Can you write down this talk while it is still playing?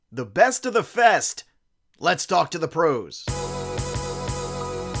The best of the fest. Let's talk to the pros.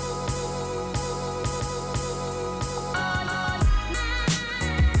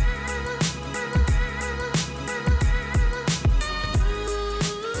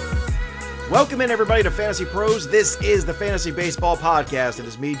 Welcome in, everybody, to Fantasy Pros. This is the Fantasy Baseball Podcast. It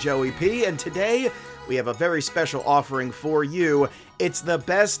is me, Joey P, and today we have a very special offering for you. It's the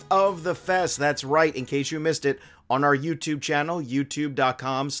best of the fest. That's right, in case you missed it, on our YouTube channel,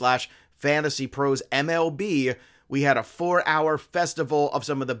 youtube.com/fantasyprosmlb. We had a 4-hour festival of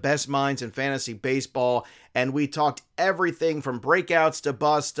some of the best minds in fantasy baseball, and we talked everything from breakouts to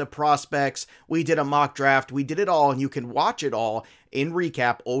busts to prospects. We did a mock draft. We did it all, and you can watch it all in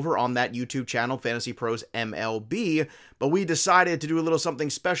recap over on that YouTube channel, Fantasy Pros MLB. But we decided to do a little something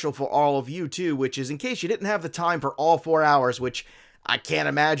special for all of you too, which is in case you didn't have the time for all 4 hours, which I can't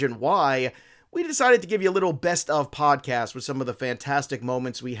imagine why. We decided to give you a little best of podcast with some of the fantastic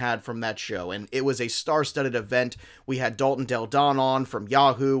moments we had from that show. And it was a star-studded event. We had Dalton Del Don on from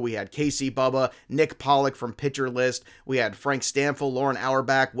Yahoo. We had Casey Bubba, Nick Pollock from Pitcher List. We had Frank Stanfill, Lauren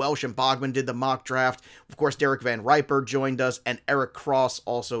Auerbach, Welsh and Bogman did the mock draft. Of course, Derek Van Riper joined us, and Eric Cross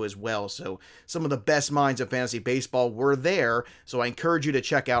also as well. So some of the best minds of fantasy baseball were there. So I encourage you to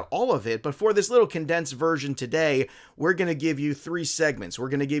check out all of it. But for this little condensed version today, we're going to give you 3 segments. We're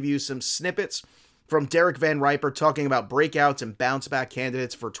going to give you some snippets from Derek Van Riper talking about breakouts and bounce back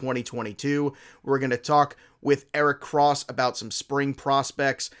candidates for 2022. We're going to talk with Eric Cross about some spring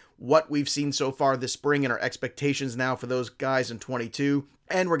prospects, what we've seen so far this spring and our expectations now for those guys in 22.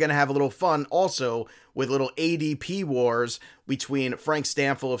 And we're going to have a little fun also with little ADP wars between Frank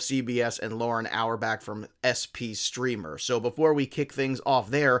Stanfill of CBS and Lauren Auerbach from SP Streamer. So before we kick things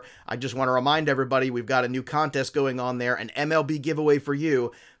off there, I just want to remind everybody we've got a new contest going on there, an MLB giveaway for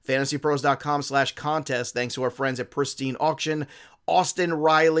you. FantasyPros.com/contest, thanks to our friends at Pristine Auction. Austin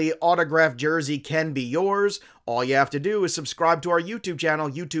Riley autographed jersey can be yours. All you have to do is subscribe to our YouTube channel,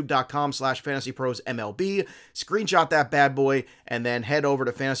 youtube.com/FantasyProsMLB. Screenshot that bad boy, and then head over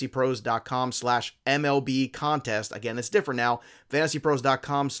to FantasyPros.com/MLB contest. Again, it's different now.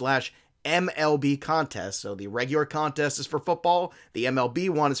 FantasyPros.com/MLB contest. So the regular contest is for football. The MLB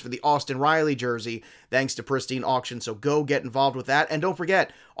one is for the Austin Riley jersey, thanks to Pristine Auction. So go get involved with that. And don't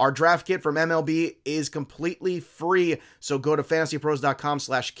forget, our draft kit from MLB is completely free. So go to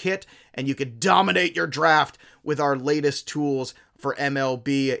FantasyPros.com/kit and you can dominate your draft with our latest tools for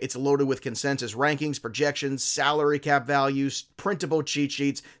MLB. It's loaded with consensus rankings, projections, salary cap values, printable cheat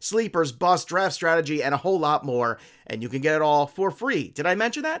sheets, sleepers, busts, draft strategy, and a whole lot more. And you can get it all for free. Did I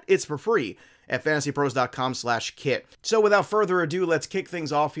mention that? It's for free at FantasyPros.com/kit. So without further ado, let's kick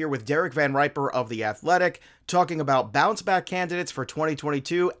things off here with Derek Van Riper of The Athletic, talking about bounce back candidates for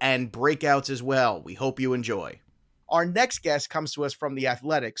 2022 and breakouts as well. We hope you enjoy. Our next guest comes to us from The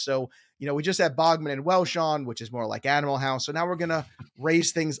Athletic. So, we just had Bogman and Welsh on, which is more like Animal House. So now we're going to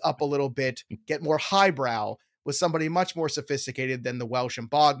raise things up a little bit, get more highbrow with somebody much more sophisticated than the Welsh and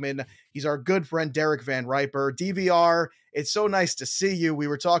Bogman. He's our good friend, Derek Van Riper. DVR, it's so nice to see you. We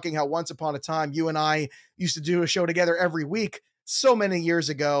were talking how once upon a time, you and I used to do a show together every week. So many years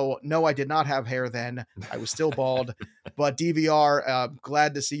ago. No, I did not have hair then. I was still bald. But DVR,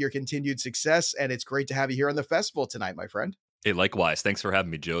 glad to see your continued success. And it's great to have you here on the festival tonight, my friend. Hey, likewise. Thanks for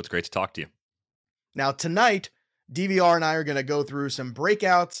having me, Joe. It's great to talk to you. Now, tonight, DVR and I are going to go through some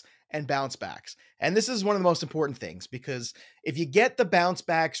breakouts and bounce backs. And this is one of the most important things, because if you get the bounce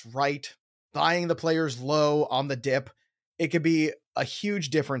backs right, buying the players low on the dip, it could be a huge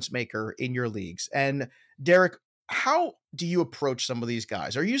difference maker in your leagues. And Derek, how do you approach some of these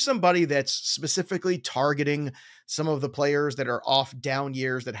guys? Are you somebody that's specifically targeting some of the players that are off down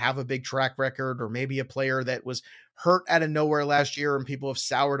years that have a big track record, or maybe a player that was hurt out of nowhere last year and people have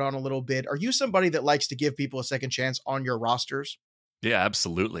soured on a little bit? Are you somebody that likes to give people a second chance on your rosters? Yeah,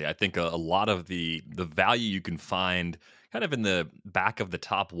 absolutely. I think a lot of the value you can find kind of in the back of the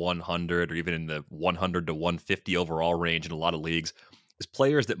top 100 or even in the 100 to 150 overall range in a lot of leagues is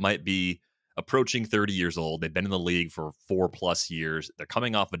players that might be approaching 30 years old. They've been in the league for 4+ years. They're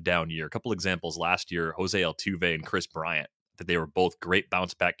coming off a down year. A couple examples last year, Jose Altuve and Chris Bryant, that they were both great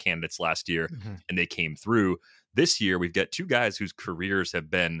bounce back candidates last year, and they came through. This year, we've got 2 guys whose careers have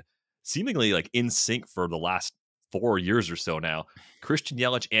been seemingly like in sync for the last 4 years or so now. Christian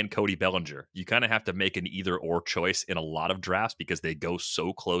Yelich and Cody Bellinger. You kind of have to make an either or choice in a lot of drafts because they go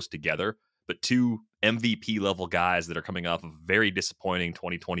so close together. But 2 MVP level guys that are coming off of very disappointing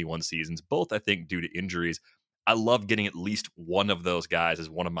 2021 seasons, both I think due to injuries. I love getting at least one of those guys as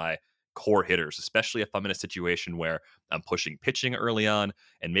one of my core hitters, especially if I'm in a situation where I'm pushing pitching early on,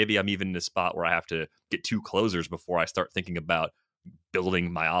 and maybe I'm even in a spot where I have to get 2 closers before I start thinking about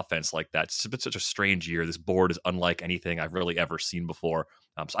building my offense like that. It's been such a strange year. This board is unlike anything I've really ever seen before.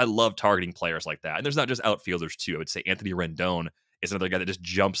 So I love targeting players like that. And there's not just outfielders too. I would say Anthony Rendon is another guy that just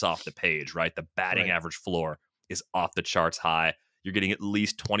jumps off the page, right? The batting Right. average floor is off the charts high. You're getting at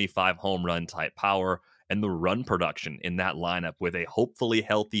least 25 home run type power, and the run production in that lineup with a hopefully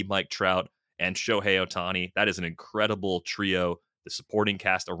healthy Mike Trout and Shohei Ohtani. That is an incredible trio. The supporting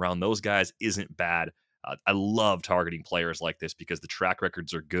cast around those guys isn't bad. I love targeting players like this because the track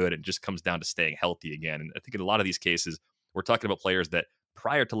records are good and it just comes down to staying healthy again. And I think in a lot of these cases, we're talking about players that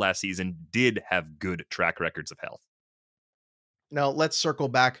prior to last season did have good track records of health. Now, let's circle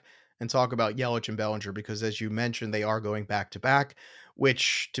back and talk about Yelich and Bellinger because, as you mentioned, they are going back to back,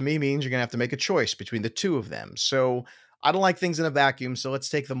 which to me means you're going to have to make a choice between the two of them. So, I don't like things in a vacuum, so let's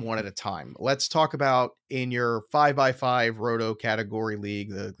take them one at a time. Let's talk about in your 5x5 Roto category league,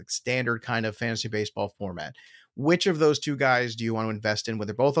 the standard kind of fantasy baseball format. Which of those two guys do you want to invest in? When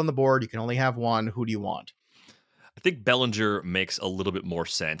they're both on the board, you can only have one. Who do you want? I think Bellinger makes a little bit more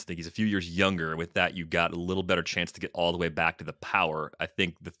sense. I think he's a few years younger. With that, you got a little better chance to get all the way back to the power. I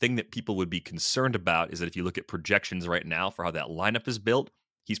think the thing that people would be concerned about is that if you look at projections right now for how that lineup is built,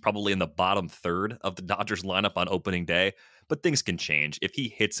 he's probably in the bottom third of the Dodgers lineup on opening day. But things can change. If he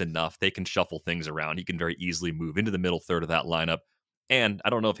hits enough, they can shuffle things around. He can very easily move into the middle third of that lineup. And I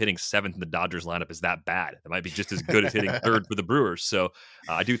don't know if hitting seventh in the Dodgers lineup is that bad. It might be just as good as hitting third for the Brewers. So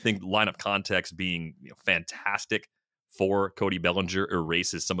I do think lineup context being fantastic for Cody Bellinger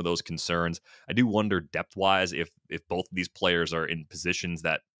erases some of those concerns. I do wonder depth wise if both of these players are in positions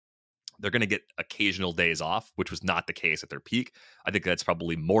that they're going to get occasional days off, which was not the case at their peak. I think that's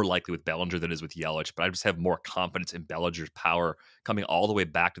probably more likely with Bellinger than is with Yelich, but I just have more confidence in Bellinger's power coming all the way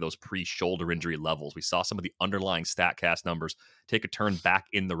back to those pre-shoulder injury levels. We saw some of the underlying StatCast numbers take a turn back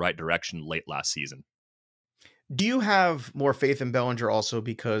in the right direction late last season. Do you have more faith in Bellinger also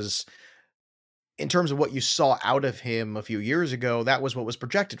because in terms of what you saw out of him a few years ago, that was what was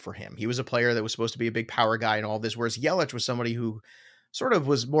projected for him. He was a player that was supposed to be a big power guy and all this, whereas Yelich was somebody who sort of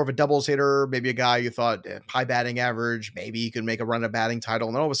was more of a doubles hitter, maybe a guy you thought high batting average, maybe he could make a run at batting title.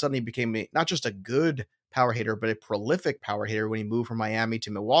 And then all of a sudden he became not just a good power hitter, but a prolific power hitter when he moved from Miami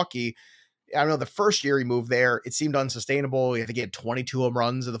to Milwaukee. I don't know, the first year he moved there, it seemed unsustainable. I think he had 22 home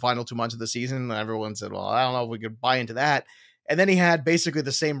runs in the final 2 months of the season. And everyone said, well, I don't know if we could buy into that. And then he had basically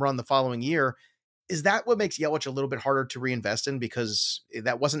the same run the following year. Is that what makes Yelich a little bit harder to reinvest in because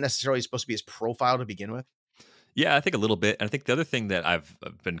that wasn't necessarily supposed to be his profile to begin with? Yeah, I think a little bit. And I think the other thing that I've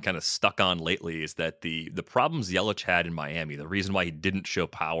been kind of stuck on lately is that the problems Yelich had in Miami, the reason why he didn't show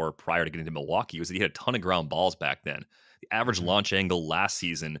power prior to getting to Milwaukee was that he had a ton of ground balls back then. The average Mhm. launch angle last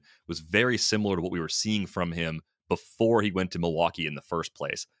season was very similar to what we were seeing from him before he went to Milwaukee in the first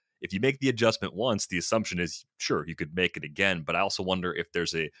place. If you make the adjustment once, the assumption is sure you could make it again. But I also wonder if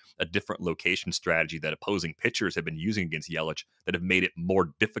there's a different location strategy that opposing pitchers have been using against Yelich that have made it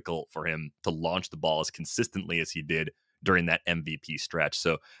more difficult for him to launch the ball as consistently as he did during that MVP stretch.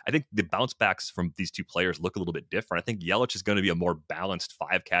 So I think the bounce backs from these two players look a little bit different. I think Yelich is going to be a more balanced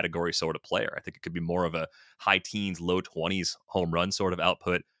five category sort of player. I think it could be more of a high teens, low 20s home run sort of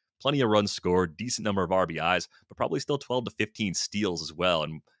output. Plenty of runs scored, decent number of RBIs, but probably still 12 to 15 steals as well.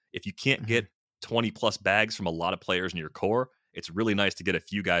 And if you can't Mhm. get 20 plus bags from a lot of players in your core, it's really nice to get a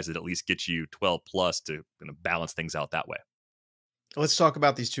few guys that at least get you 12 plus to balance things out that way. Let's talk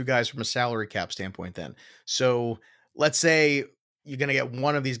about these two guys from a salary cap standpoint then. So let's say you're going to get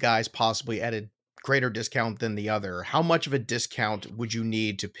one of these guys possibly at a greater discount than the other. How much of a discount would you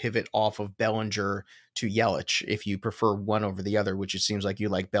need to pivot off of Bellinger to Yelich if you prefer one over the other, which it seems like you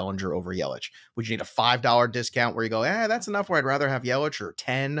like Bellinger over Yelich? Would you need a $5 discount where you go, that's enough where I'd rather have Yelich or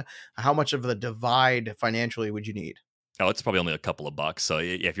 10? How much of the divide financially would you need? Oh, it's probably only a couple of bucks. So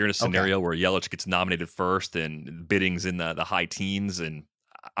if you're in a Okay. scenario where Yelich gets nominated first and bidding's in the high teens, and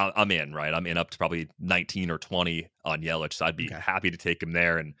I'm in, right? I'm in up to probably 19 or 20 on Yelich. So I'd be Okay. happy to take him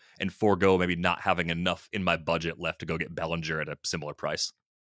there and forego maybe not having enough in my budget left to go get Bellinger at a similar price.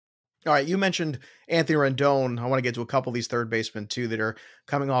 All right, you mentioned Anthony Rendon. I want to get to a couple of these third basemen too that are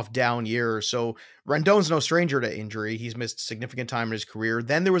coming off down years. So Rendon's no stranger to injury. He's missed significant time in his career.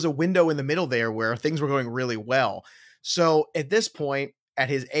 Then there was a window in the middle there where things were going really well. So at this point, at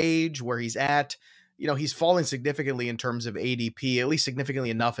his age, where he's at, he's falling significantly in terms of ADP, at least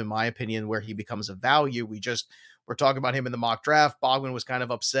significantly enough, in my opinion, where he becomes a value. We're talking about him in the mock draft. Bogman was kind of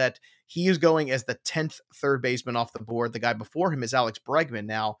upset. He is going as the 10th third baseman off the board. The guy before him is Alex Bregman.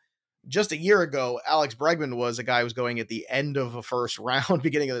 Now, just a year ago, Alex Bregman was a guy who was going at the end of a first round,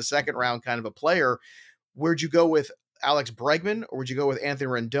 beginning of the second round kind of a player. Where'd you go with Alex Bregman or would you go with Anthony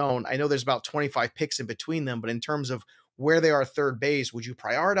Rendon? I know there's about 25 picks in between them, but in terms of where they are third base, would you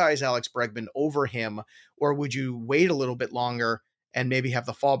prioritize Alex Bregman over him, or would you wait a little bit longer and maybe have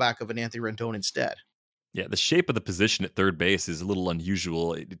the fallback of an Anthony Rendon instead? Yeah, the shape of the position at third base is a little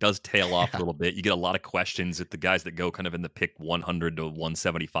unusual. It does tail off a little bit. You get a lot of questions at the guys that go kind of in the pick 100 to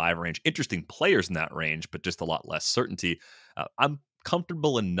 175 range. Interesting players in that range, but just a lot less certainty. I'm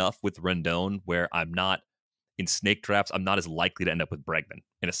comfortable enough with Rendon where I'm not in snake drafts. I'm not as likely to end up with Bregman.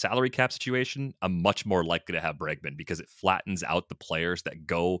 In a salary cap situation, I'm much more likely to have Bregman because it flattens out the players that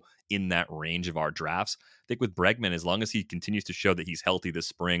go in that range of our drafts. I think with Bregman, as long as he continues to show that he's healthy this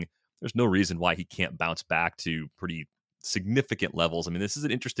spring, there's no reason why he can't bounce back to pretty significant levels. I mean, this is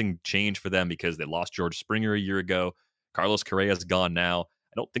an interesting change for them because they lost George Springer a year ago. Carlos Correa's gone now.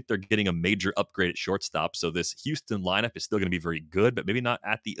 I don't think they're getting a major upgrade at shortstop. So this Houston lineup is still going to be very good, but maybe not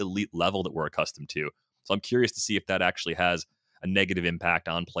at the elite level that we're accustomed to. So I'm curious to see if that actually has a negative impact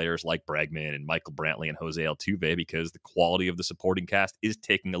on players like Bregman and Michael Brantley and Jose Altuve, because the quality of the supporting cast is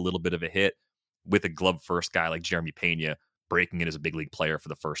taking a little bit of a hit with a glove first guy like Jeremy Pena breaking in as a big league player for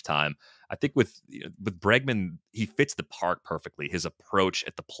the first time. I think with Bregman, he fits the part perfectly. His approach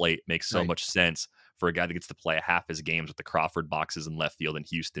at the plate makes so much sense for a guy that gets to play half his games with the Crawford boxes in left field in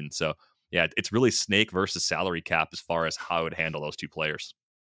Houston. So yeah, it's really snake versus salary cap as far as how I would handle those two players.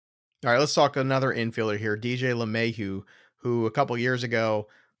 All right, let's talk another infielder here, DJ LeMahieu, who a couple years ago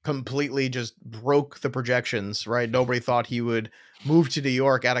completely just broke the projections, right? Nobody thought he would move to New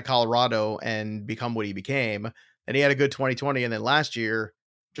York out of Colorado and become what he became. And he had a good 2020, and then last year,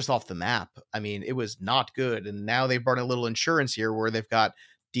 just off the map. I mean, it was not good. And now they've brought a little insurance here where they've got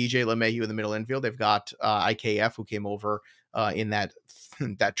DJ LeMahieu in the middle infield. They've got IKF who came over in that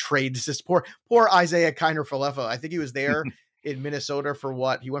that trade. This is poor Isaiah Kiner-Falefa. I think he was there in Minnesota for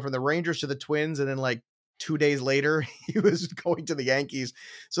what? He went from the Rangers to the Twins, and then like 2 days later, he was going to the Yankees.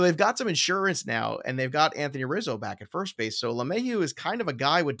 So they've got some insurance now, and they've got Anthony Rizzo back at first base. So LeMahieu is kind of a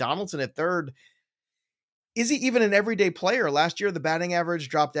guy with Donaldson at third. Is he even an everyday player? Last year, the batting average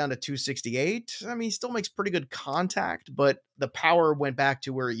dropped down to 268. I mean, he still makes pretty good contact, but the power went back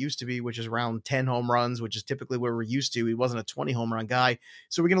to where it used to be, which is around 10 home runs, which is typically where we're used to. He wasn't a 20 home run guy.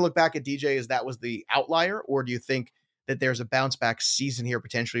 So we're going to look back at DJ as that was the outlier, or do you think that there's a bounce back season here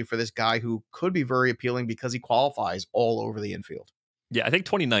potentially for this guy who could be very appealing because he qualifies all over the infield? Yeah, I think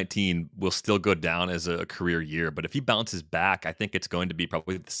 2019 will still go down as a career year, but if he bounces back, I think it's going to be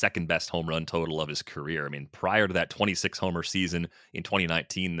probably the second best home run total of his career. I mean, prior to that 26 homer season in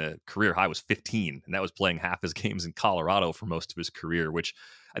 2019, the career high was 15, and that was playing half his games in Colorado for most of his career, which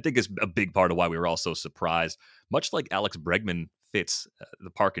I think is a big part of why we were all so surprised. Much like Alex Bregman fits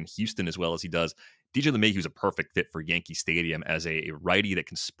the park in Houston as well as he does, DJ LeMahieu is a perfect fit for Yankee Stadium as a righty that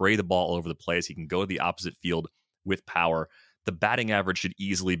can spray the ball all over the place. He can go to the opposite field with power. The batting average should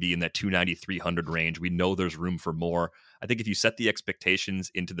easily be in that 290, 300 range. We know there's room for more. I think if you set the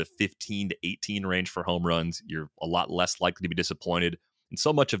expectations into the 15 to 18 range for home runs, you're a lot less likely to be disappointed. And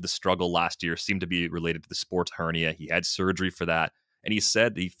so much of the struggle last year seemed to be related to the sports hernia. He had surgery for that, and he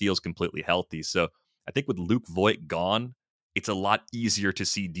said he feels completely healthy. So I think with Luke Voit gone, it's a lot easier to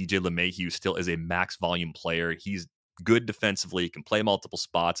see DJ LeMahieu still as a max volume player. He's good defensively, can play multiple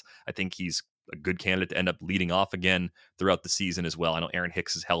spots. I think he's a good candidate to end up leading off again throughout the season as well. I know Aaron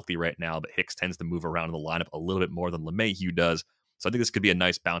Hicks is healthy right now, but Hicks tends to move around in the lineup a little bit more than LeMahieu does. So I think this could be a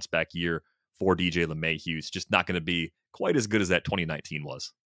nice bounce back year for DJ LeMahieu. It's just not going to be quite as good as that 2019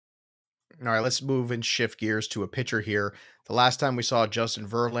 was. All right, let's move and shift gears to a pitcher here. The last time we saw Justin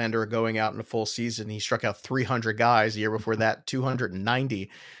Verlander going out in a full season, he struck out 300 guys. The year before that, 290.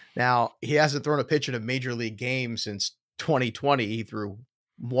 Now, he hasn't thrown a pitch in a major league game since 2020. He threw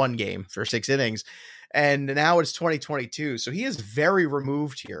one game for 6 innings, and now it's 2022. So he is very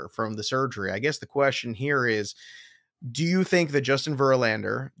removed here from the surgery. I guess the question here is, do you think that Justin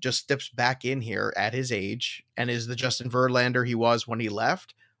Verlander just steps back in here at his age and is the Justin Verlander he was when he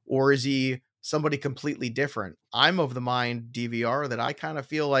left? Or is he somebody completely different? I'm of the mind, DVR, that I kind of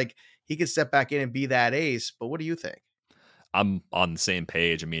feel like he could step back in and be that ace. But what do you think? I'm on the same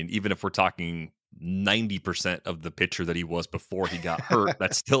page. I mean, even if we're talking 90% of the pitcher that he was before he got hurt,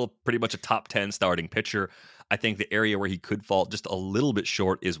 that's still pretty much a top 10 starting pitcher. I think the area where he could fall just a little bit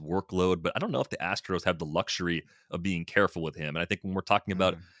short is workload, but I don't know if the Astros have the luxury of being careful with him. And I think when we're talking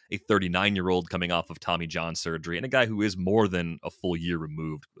about a 39-year-old coming off of Tommy John surgery and a guy who is more than a full year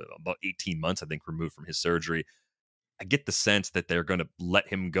removed, about 18 months, I think, removed from his surgery, I get the sense that they're going to let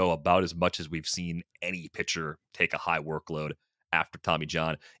him go about as much as we've seen any pitcher take a high workload after Tommy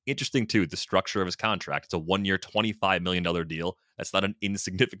John. Interesting, too, the structure of his contract. It's a 1-year, $25 million deal. That's not an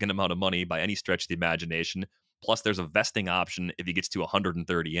insignificant amount of money by any stretch of the imagination. Plus, there's a vesting option if he gets to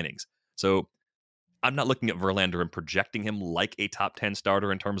 130 innings. So I'm not looking at Verlander and projecting him like a top 10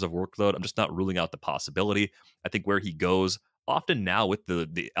 starter in terms of workload. I'm just not ruling out the possibility. I think where he goes, often now with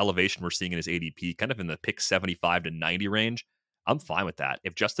the elevation we're seeing in his ADP, kind of in the pick 75 to 90 range, I'm fine with that.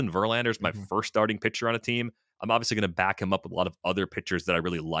 If Justin Verlander is my Mhm. first starting pitcher on a team, I'm obviously going to back him up with a lot of other pitchers that I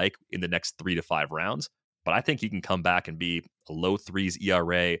really like in the next 3 to 5 rounds. But I think he can come back and be a low threes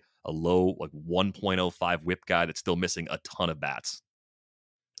ERA, a low like 1.05 whip guy that's still missing a ton of bats.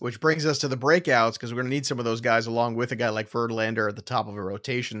 Which brings us to the breakouts because we're going to need some of those guys along with a guy like Verlander at the top of a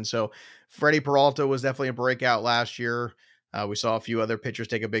rotation. So Freddie Peralta was definitely a breakout last year. We saw a few other pitchers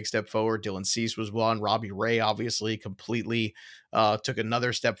take a big step forward. Dylan Cease was one. Robbie Ray obviously completely took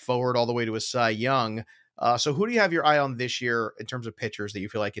another step forward all the way to a Cy Young. So who do you have your eye on this year in terms of pitchers that you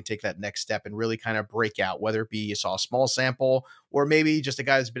feel like can take that next step and really kind of break out, whether it be you saw a small sample or maybe just a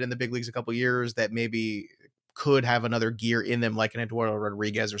guy that's been in the big leagues a couple years that maybe could have another gear in them, like an Eduardo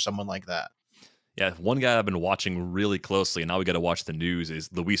Rodriguez or someone like that. Yeah, one guy I've been watching really closely, and now we got to watch the news, is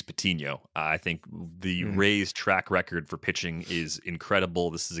Luis Patino. I think the Mm. Rays' track record for pitching is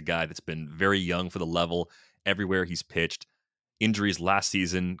incredible. This is a guy that's been very young for the level everywhere he's pitched. Injuries last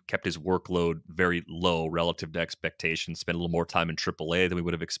season kept his workload very low relative to expectations. Spent a little more time in AAA than we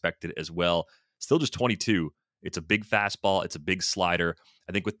would have expected as well. Still just 22. It's a big fastball. It's a big slider.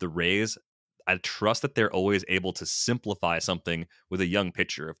 I think with the Rays, I trust that they're always able to simplify something with a young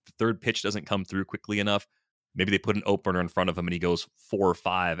pitcher. If the third pitch doesn't come through quickly enough, maybe they put an opener in front of him and he goes 4 or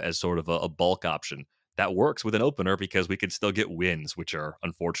 5 as sort of a bulk option. That works with an opener because we can still get wins, which are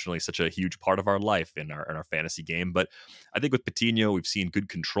unfortunately such a huge part of our life in our fantasy game. But I think with Patino, we've seen good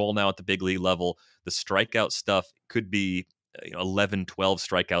control now at the big league level. The strikeout stuff could be 11, 12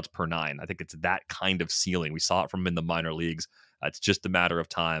 strikeouts per nine. I think it's that kind of ceiling. We saw it from him in the minor leagues. It's just a matter of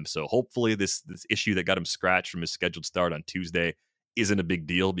time. So hopefully this issue that got him scratched from his scheduled start on Tuesday isn't a big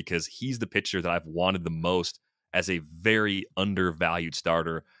deal because he's the pitcher that I've wanted the most as a very undervalued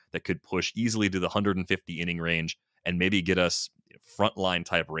starter that could push easily to the 150 inning range and maybe get us frontline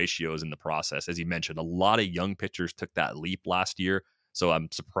type ratios in the process. As you mentioned, a lot of young pitchers took that leap last year. So I'm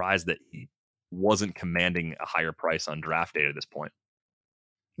surprised that he wasn't commanding a higher price on draft day at this point.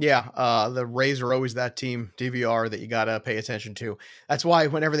 Yeah, the Rays are always that team, DVR, that you gotta pay attention to. That's why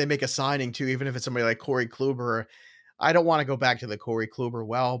whenever they make a signing too, even if it's somebody like Corey Kluber, I don't want to go back to the Corey Kluber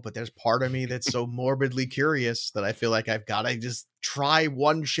well, but there's part of me that's so morbidly curious that I feel like I've got to just try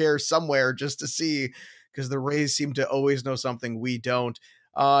one share somewhere just to see, because the Rays seem to always know something we don't.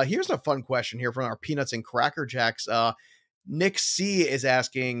 Here's a fun question here from our Peanuts and Cracker Jacks. Nick C is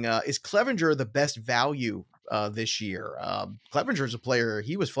asking, is Clevenger the best value this year? Clevenger is a player,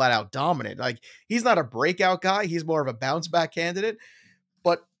 he was flat out dominant. Like, he's not a breakout guy, he's more of a bounce back candidate.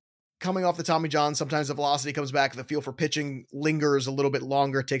 But coming off the Tommy John, sometimes the velocity comes back, the feel for pitching lingers a little bit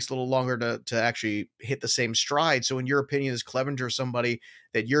longer, it takes a little longer to actually hit the same stride. So in your opinion, is Clevenger somebody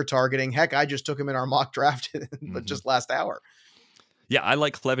that you're targeting? Heck, I just took him in our mock draft, but just last hour. Yeah, I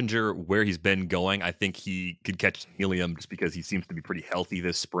like Clevenger where he's been going. I think he could catch helium just because he seems to be pretty healthy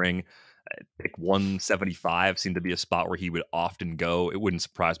this spring. Pick 175 seemed to be a spot where he would often go. It wouldn't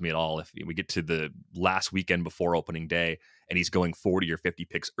surprise me at all if we get to the last weekend before opening day and he's going 40 or 50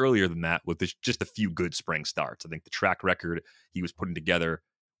 picks earlier than that with just a few good spring starts. I think the track record he was putting together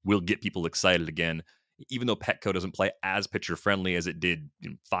will get people excited again. Even though Petco doesn't play as pitcher friendly as it did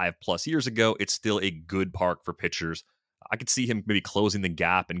 5+ years ago, it's still a good park for pitchers. I could see him maybe closing the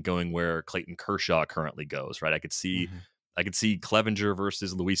gap and going where Clayton Kershaw currently goes, right? I could see Clevenger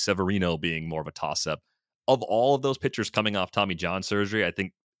versus Luis Severino being more of a toss-up. Of all of those pitchers coming off Tommy John surgery, I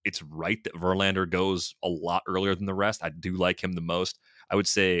think it's right that Verlander goes a lot earlier than the rest. I do like him the most. I would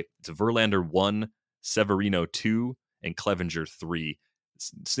say it's Verlander 1, Severino 2, and Clevenger 3.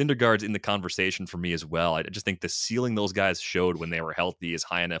 Syndergaard's in the conversation for me as well. I just think the ceiling those guys showed when they were healthy is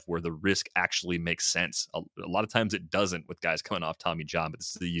high enough where the risk actually makes sense. A lot of times it doesn't with guys coming off Tommy John, but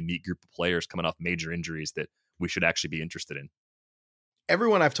this is a unique group of players coming off major injuries that we should actually be interested in.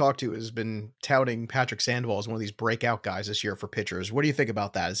 Everyone I've talked to has been touting Patrick Sandoval as one of these breakout guys this year for pitchers. What do you think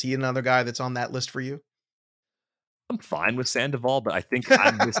about that? Is he another guy that's on that list for you? I'm fine with Sandoval, but I think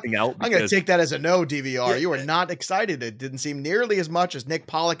I'm missing out I'm going to because take that as a no, DVR. yeah, You are not excited. It didn't seem nearly as much as Nick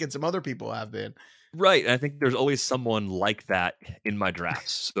Pollock and some other people have been. right. And I think there's always someone like that in my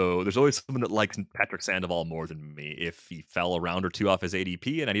drafts. So there's always someone that likes Patrick Sandoval more than me. If he fell a round or two off his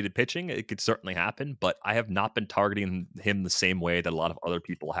ADP and I needed pitching, it could certainly happen. But I have not been targeting him the same way that a lot of other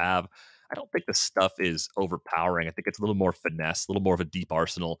people have. I don't think the stuff is overpowering. I think it's a little more finesse, a little more of a deep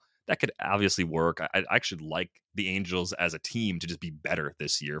arsenal that could obviously work. I actually like the Angels as a team to just be better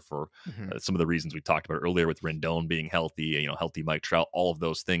this year for Mhm. some of the reasons we talked about earlier with Rendon being healthy, healthy Mike Trout. All of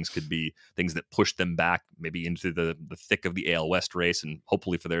those things could be things that push them back maybe into the thick of the AL West race and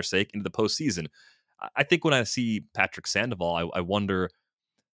hopefully for their sake into the postseason. I think when I see Patrick Sandoval, I wonder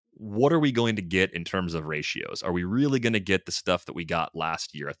what are we going to get in terms of ratios? Are we really going to get the stuff that we got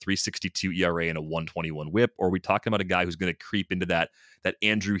last year, a 3.62 ERA and a 1.21 WHIP, or are we talking about a guy who's going to creep into that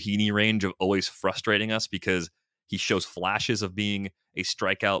Andrew Heaney range of always frustrating us because he shows flashes of being a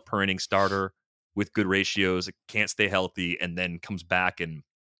strikeout per inning starter with good ratios, can't stay healthy, and then comes back and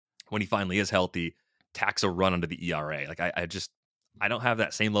when he finally is healthy, tacks a run under the ERA. Like I don't have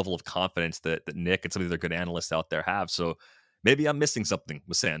that same level of confidence that Nick and some of the other good analysts out there have. So maybe I'm missing something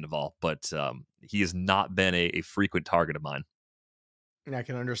with Sandoval, but he has not been a frequent target of mine. I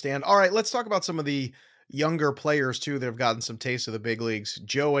can understand. All right, let's talk about some of the younger players too that have gotten some taste of the big leagues.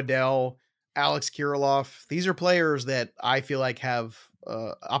 Joe Adell, Alex Kirilloff. These are players that I feel like have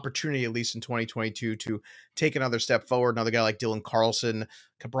opportunity, at least in 2022, to take another step forward. Another guy like Dylan Carlson,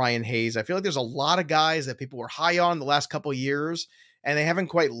 Brian Hayes. I feel like there's a lot of guys that people were high on the last couple of years, and they haven't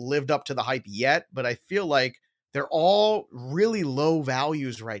quite lived up to the hype yet. But I feel like they're all really low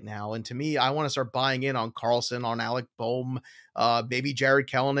values right now. And to me, I want to start buying in on Carlson, on Alec Bohm, maybe Jared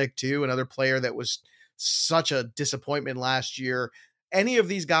Kelenic too, another player that was such a disappointment last year. Any of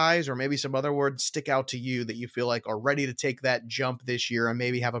these guys, or maybe some other words, stick out to you that you feel like are ready to take that jump this year and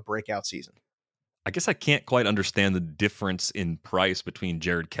maybe have a breakout season? I guess I can't quite understand the difference in price between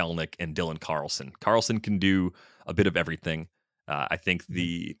Jared Kelenic and Dylan Carlson. Carlson can do a bit of everything. I think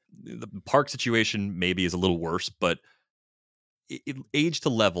Mhm. the park situation maybe is a little worse, but age to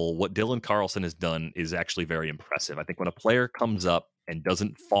level, what Dylan Carlson has done is actually very impressive. I think when a player comes up and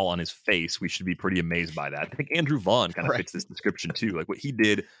doesn't fall on his face, we should be pretty amazed by that. I think Andrew Vaughn kind of Right. fits this description too. Like what he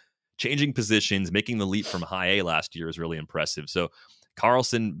did, changing positions, making the leap from high A last year is really impressive. So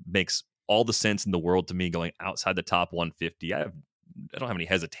Carlson makes all the sense in the world to me going outside the top 150. I don't have any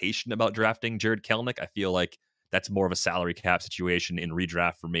hesitation about drafting Jared Kelenic. I feel like that's more of a salary cap situation in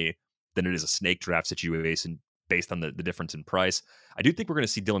redraft for me than it is a snake draft situation based on the difference in price. I do think we're going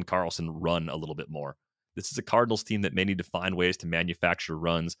to see Dylan Carlson run a little bit more. This is a Cardinals team that may need to find ways to manufacture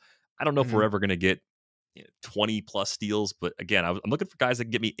runs. I don't know if we're Mhm. ever going to get 20 plus steals, but again, I'm looking for guys that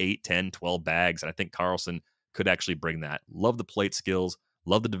can get me 8, 10, 12 bags, and I think Carlson could actually bring that. Love the plate skills,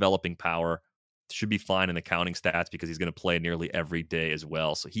 love the developing power. Should be fine in the counting stats because he's going to play nearly every day as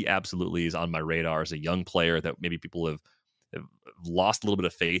well. So he absolutely is on my radar as a young player that maybe people have lost a little bit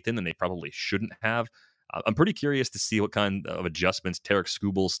of faith in and they probably shouldn't have. I'm pretty curious to see what kind of adjustments Tarek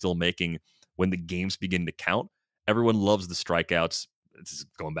Skubal's still making when the games begin to count. Everyone loves the strikeouts. This is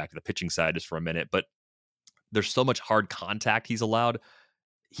going back to the pitching side just for a minute, but there's so much hard contact he's allowed.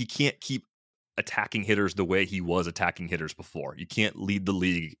 He can't keep attacking hitters the way he was attacking hitters before. You can't lead the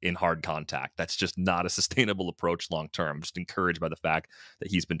league in hard contact. That's just not a sustainable approach long term. I'm just encouraged by the fact that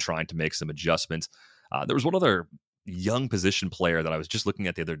he's been trying to make some adjustments. There was one other young position player that I was just looking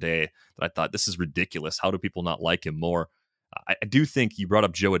at the other day that I thought this is ridiculous. How do people not like him more? I do think you brought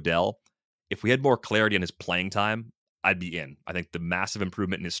up Joe Adell. If we had more clarity on his playing time, I'd be in. I think the massive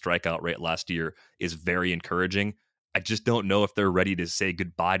improvement in his strikeout rate last year is very encouraging. I just don't know if they're ready to say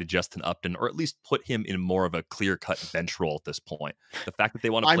goodbye to Justin Upton or at least put him in more of a clear cut bench role at this point. The fact that they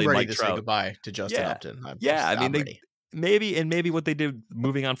want to I'm play ready Mike to say Trout, goodbye to Justin yeah, Upton. yeah. I mean, I'm they ready. maybe what they did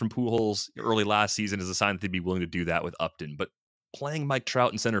moving on from Pujols early last season is a sign that they'd be willing to do that with Upton. But playing Mike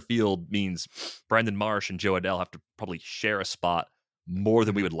Trout in center field means Brandon Marsh and Joe Adell have to probably share a spot more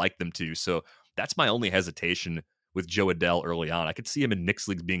than we Mhm. would like them to. So that's my only hesitation with Joe Adell early on. I could see him in Knicks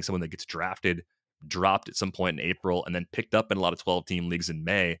leagues being someone that gets drafted, dropped at some point in April, and then picked up in a lot of 12-team leagues in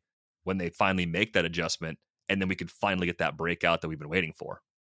May when they finally make that adjustment. And then we could finally get that breakout that we've been waiting for.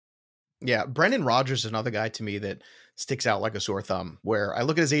 Yeah, Brendan Rodgers is another guy to me that sticks out like a sore thumb. Where I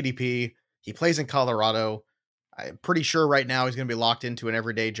look at his ADP, he plays in Colorado. I'm pretty sure right now he's going to be locked into an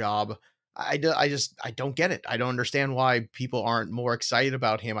everyday job. I don't get it. I don't understand why people aren't more excited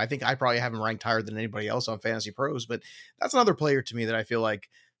about him. I think I probably have him ranked higher than anybody else on Fantasy Pros, but that's another player to me that I feel like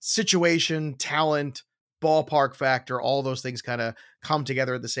situation, talent, ballpark factor, all those things kind of come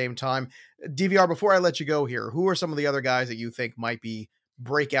together at the same time. DVR, before I let you go here, who are some of the other guys that you think might be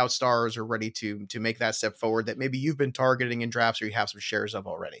breakout stars or ready to make that step forward that maybe you've been targeting in drafts or you have some shares of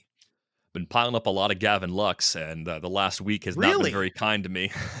already? Been piling up a lot of Gavin Lux, and the last week has not been very Really? kind to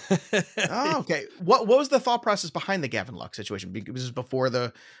me. Oh, okay. What was the thought process behind the Gavin Lux situation? Was this before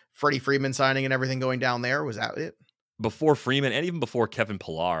the Freddie Freeman signing and everything going down there? Was that it? before Freeman and even before Kevin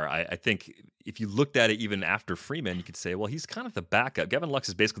Pillar, I think if you looked at it even after Freeman, you could say, well, he's kind of the backup. Gavin Lux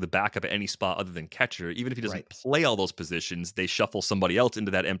is basically the backup at any spot other than catcher. Even if he doesn't play all those positions, they shuffle somebody else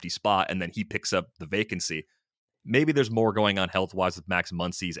into that empty spot, and then he picks up the vacancy. Maybe there's more going on health-wise with Max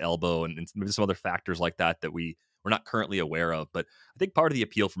Muncy's elbow and maybe some other factors like that we're not currently aware of. But I think part of the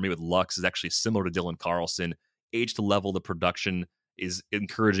appeal for me with Lux is actually similar to Dylan Carlson. Age to level, the production is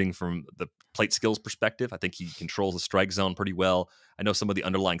encouraging from the plate skills perspective. I think he controls the strike zone pretty well. I know some of the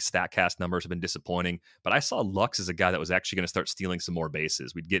underlying StatCast numbers have been disappointing, but I saw Lux as a guy that was actually going to start stealing some more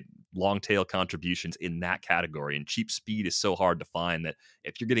bases. We'd get long tail contributions in that category, and cheap speed is so hard to find that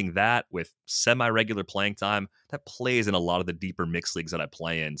if you're getting that with semi-regular playing time, that plays in a lot of the deeper mixed leagues that I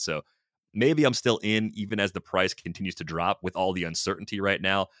play in. So maybe I'm still in even as the price continues to drop with all the uncertainty right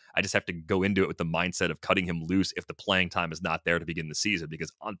now. I just have to go into it with the mindset of cutting him loose if the playing time is not there to begin the season,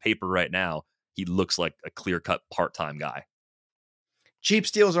 because on paper right now, he looks like a clear-cut part-time guy. Cheap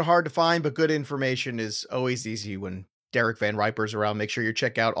steals are hard to find, but good information is always easy when Derek Van Riper's around. Make sure you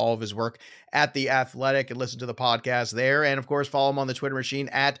check out all of his work at The Athletic and listen to the podcast there. And of course, follow him on the Twitter machine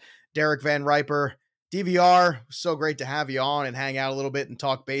at Derek Van Riper. DVR, so great to have you on and hang out a little bit and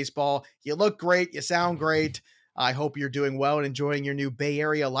talk baseball. You look great. You sound great. I hope you're doing well and enjoying your new Bay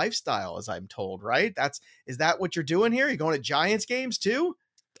Area lifestyle, as I'm told, right? Is that what you're doing here? You going to Giants games too?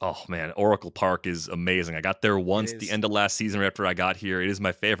 Oh man, Oracle Park is amazing. I got there once at the end of last season right after I got here. It is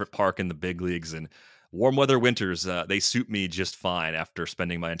my favorite park in the big leagues, and warm weather winters, they suit me just fine after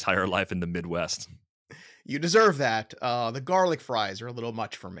spending my entire life in the Midwest. You deserve that. The garlic fries are a little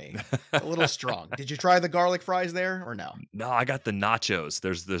much for me. A little strong. Did you try the garlic fries there or no? No, I got the nachos.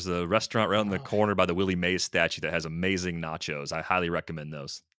 There's a restaurant around the corner by the Willie Mays statue that has amazing nachos. I highly recommend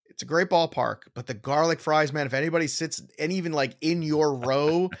those. It's a great ballpark, but the garlic fries, man, if anybody sits and even like in your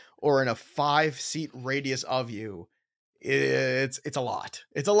row or in a 5-seat radius of you, it's a lot.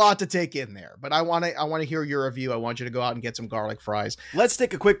 It's a lot to take in there, but I want to hear your review. I want you to go out and get some garlic fries. Let's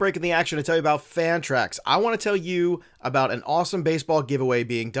take a quick break in the action to tell you about Fantrax. I want to tell you about an awesome baseball giveaway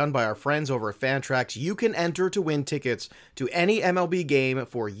being done by our friends over at Fantrax. You can enter to win tickets to any MLB game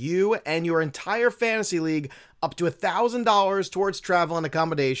for you and your entire fantasy league, up to $1,000 towards travel and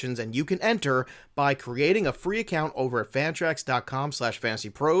accommodations, and you can enter by creating a free account over at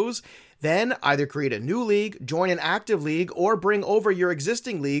fantrax.com/fantasypros. Then either create a new league, join an active league, or bring over your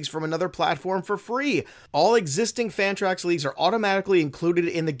existing leagues from another platform for free. All existing Fantrax leagues are automatically included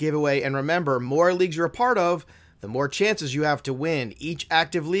in the giveaway, and remember, more leagues you're a part of, the more chances you have to win. Each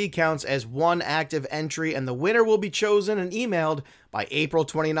active league counts as one active entry, and the winner will be chosen and emailed by April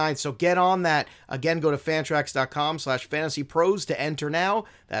 29th. So get on that. Again, go to fantrax.com/fantasypros to enter now.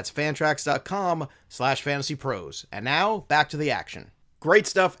 That's fantrax.com/fantasypros. And now, back to the action. Great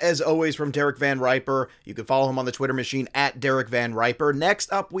stuff, as always, from Derek Van Riper. You can follow him on the Twitter machine at Derek Van Riper.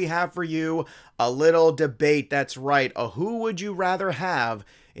 Next up, we have for you a little debate. That's right, a who would you rather have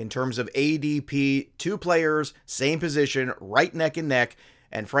in terms of ADP. Two players, same position, right neck and neck.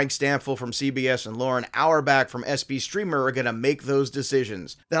 And Frank Stampfl from CBS and Lauren Auerbach from SB Streamer are going to make those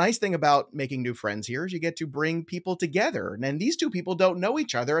decisions. The nice thing about making new friends here is you get to bring people together. And these two people don't know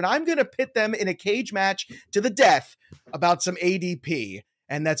each other, and I'm going to pit them in a cage match to the death about some ADP.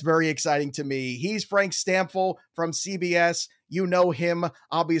 And that's very exciting to me. He's Frank Stampfl from CBS. You know him,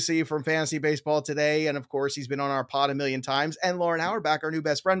 obviously, from Fantasy Baseball Today. And of course, he's been on our pod a million times. And Lauren Auerbach, our new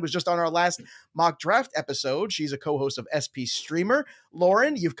best friend, was just on our last mock draft episode. She's a co-host of SP Streamer.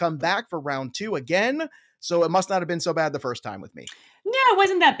 Lauren, you've come back for round 2 again. So it must not have been so bad the first time with me. No, it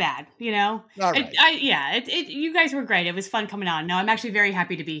wasn't that bad, you know? All right. You guys were great. It was fun coming on. No, I'm actually very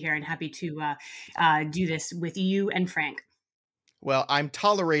happy to be here and happy to do this with you and Frank. Well, I'm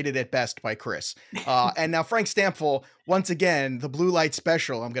tolerated at best by Chris. And now Frank Stampfl, once again, the blue light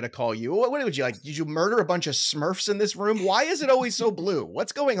special, I'm going to call you. What would you like? Did you murder a bunch of Smurfs in this room? Why is it always so blue?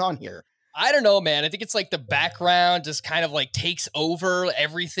 What's going on here? I don't know, man. I think it's like the background just kind of like takes over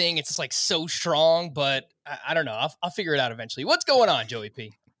everything. It's just like so strong, but I don't know. I'll figure it out eventually. What's going on, Joey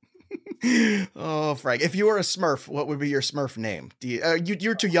P? Oh, Frank, if you were a Smurf, what would be your Smurf name?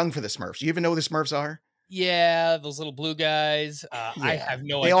 You're too young for the Smurfs. Do you even know who the Smurfs are? Yeah, those little blue guys. Yeah. I have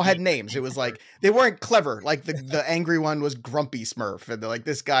no idea. They all had names. It was like, they weren't clever. Like the angry one was Grumpy Smurf. And like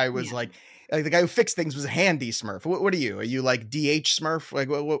this guy was like the guy who fixed things was Handy Smurf. What are you? Are you like DH Smurf? Like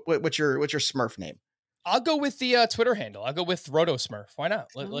what's your Smurf name? I'll go with the Twitter handle. I'll go with Roto Smurf. Why not?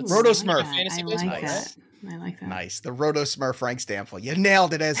 Let's Roto Smurf. I like that. I like that. Nice. The Roto Smurf, Frank Stampfl. You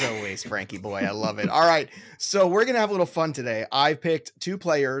nailed it as always, Frankie boy. I love it. All right. So we're going to have a little fun today. I picked 2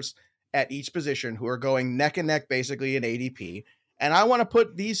 players at each position who are going neck and neck basically in ADP. And I want to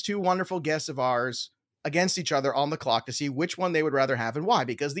put these 2 wonderful guests of ours against each other on the clock to see which one they would rather have and why,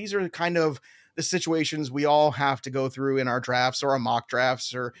 because these are kind of the situations we all have to go through in our drafts or our mock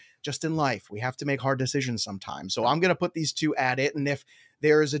drafts or just in life. We have to make hard decisions sometimes. So I'm going to put these two at it. And if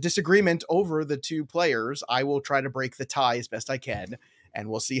there is a disagreement over the two players, I will try to break the tie as best I can, and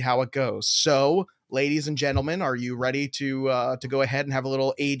we'll see how it goes. So, ladies and gentlemen, are you ready to go ahead and have a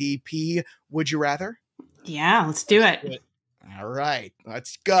little ADP? Would you rather? Yeah, let's do it. All right,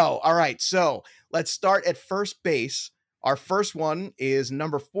 let's go. All right, so let's start at first base. Our first one is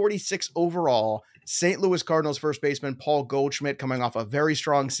number 46 overall, St. Louis Cardinals first baseman Paul Goldschmidt, coming off a very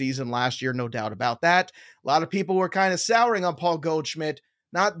strong season last year, no doubt about that. A lot of people were kind of souring on Paul Goldschmidt.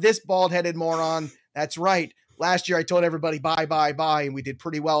 Not this bald-headed moron. That's right. Last year I told everybody buy, and we did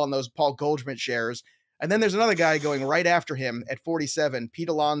pretty well on those Paul Goldschmidt shares. And then there's another guy going right after him at 47, Pete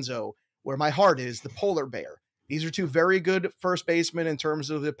Alonso, where my heart is, the polar bear. These are two very good first basemen in terms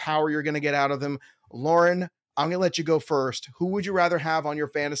of the power you're going to get out of them. Lauren, I'm going to let you go first. Who would you rather have on your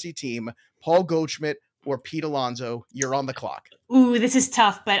fantasy team, Paul Goldschmidt or Pete Alonso? You're on the clock. Ooh, this is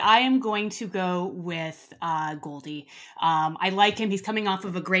tough, but I am going to go with Goldie. I like him. He's coming off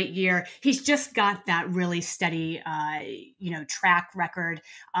of a great year. He's just got that really steady, track record.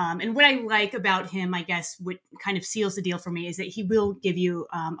 And what I like about him, I guess, what kind of seals the deal for me is that he will give you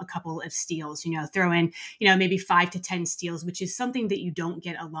a couple of steals. Throw in, maybe 5 to 10 steals, which is something that you don't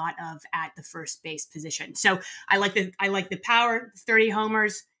get a lot of at the first base position. So I like the power, 30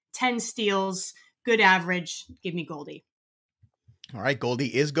 homers, 10 steals, good average. Give me Goldie. All right,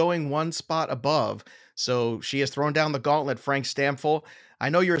 Goldie is going one spot above, so she has thrown down the gauntlet. Frank Stamfel, I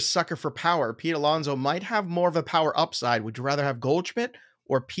know you're a sucker for power. Pete Alonso might have more of a power upside. Would you rather have Goldschmidt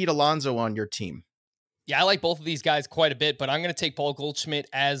or Pete Alonso on your team? Yeah, I like both of these guys quite a bit, but I'm going to take Paul Goldschmidt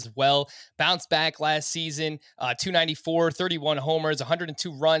as well. Bounced back last season, 294, 31 homers,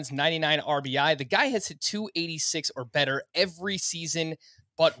 102 runs, 99 RBI. The guy has hit 286 or better every season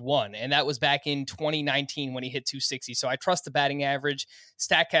but one, and that was back in 2019 when he hit 260. So I trust the batting average,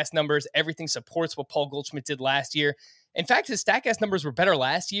 StatCast numbers, everything supports what Paul Goldschmidt did last year. In fact, his StatCast numbers were better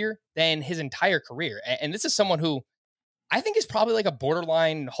last year than his entire career. And this is someone who I think is probably like a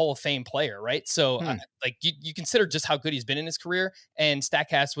borderline Hall of Fame player, right? So you consider just how good he's been in his career, and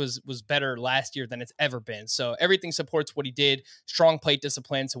StatCast was better last year than it's ever been. So everything supports what he did, strong plate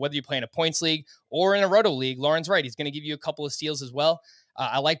discipline. So whether you play in a points league or in a roto league, Lauren's right. He's going to give you a couple of steals as well.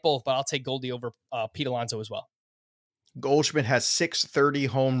 I like both, but I'll take Goldie over Pete Alonso as well. Goldschmidt has 630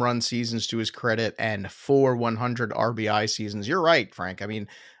 home run seasons to his credit and 4 100 RBI seasons. You're right, Frank. I mean,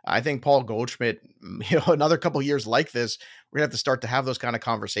 I think Paul Goldschmidt, another couple years like this, we're going to have to start to have those kind of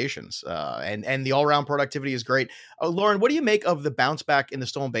conversations. And the all-around productivity is great. Lauren, what do you make of the bounce back in the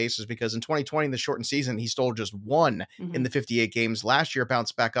stolen bases? Because in 2020, in the shortened season, he stole just one in the 58 games. Last year,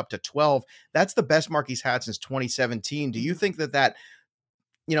 bounced back up to 12. That's the best mark he's had since 2017. Do you think that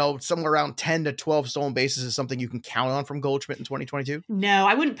somewhere around 10 to 12 stolen bases is something you can count on from Goldschmidt in 2022? No,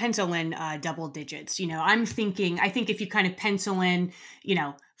 I wouldn't pencil in double digits. I think if you kind of pencil in,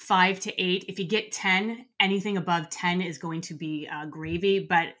 5 to 8, if you get 10, anything above 10 is going to be gravy.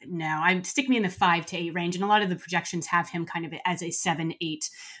 But no, I'm stick me in the 5 to 8 range. And a lot of the projections have him kind of as a 7, 8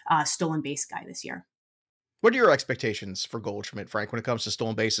 stolen base guy this year. What are your expectations for Goldschmidt, Frank, when it comes to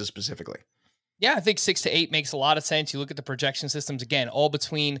stolen bases specifically? Yeah, I think 6 to 8 makes a lot of sense. You look at the projection systems, again, all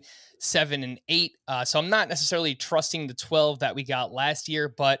between 7 and 8. So I'm not necessarily trusting the 12 that we got last year,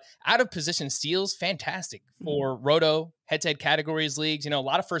 but out of position steals, fantastic for roto, head-to-head categories leagues. A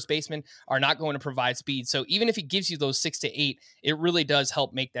lot of first basemen are not going to provide speed. So even if he gives you those 6 to 8, it really does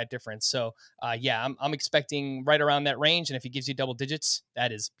help make that difference. So I'm expecting right around that range. And if he gives you double digits,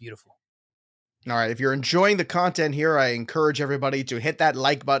 that is beautiful. All right. If you're enjoying the content here, I encourage everybody to hit that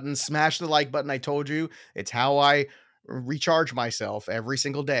like button, smash the like button. I told you it's how I recharge myself every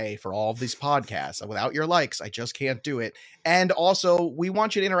single day for all of these podcasts. Without your likes, I just can't do it. And also, we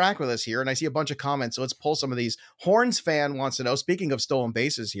want you to interact with us here. And I see a bunch of comments, so let's pull some of these. Horns fan wants to know, speaking of stolen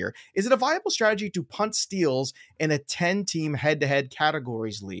bases here, is it a viable strategy to punt steals in a 10-team head-to-head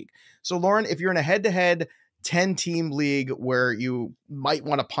categories league? So, Lauren, if you're in a head-to-head 10-team league where you might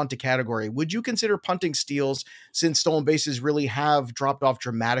want to punt a category, would you consider punting steals since stolen bases really have dropped off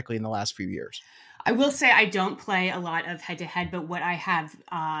dramatically in the last few years? I will say I don't play a lot of head-to-head, but what I have,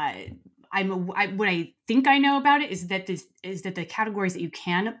 what I think I know about it is that the categories that you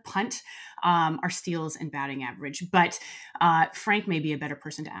can punt are steals and batting average. But Frank may be a better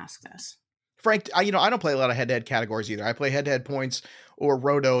person to ask this. Frank, I don't play a lot of head-to-head categories either. I play head-to-head points or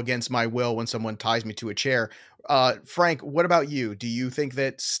roto against my will when someone ties me to a chair. Frank, what about you? Do you think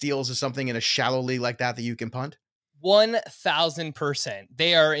that steals is something in a shallow league like that you can punt? 1,000%.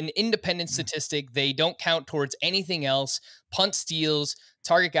 They are an independent statistic. They don't count towards anything else. Punt, steals,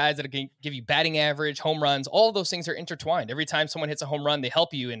 target guys that are going to give you batting average, home runs, all of those things are intertwined. Every time someone hits a home run, they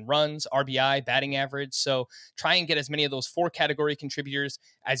help you in runs, RBI, batting average. So try and get as many of those 4 category contributors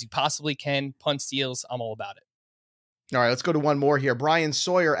as you possibly can. Punt, steals, I'm all about it. All right, let's go to one more here. Brian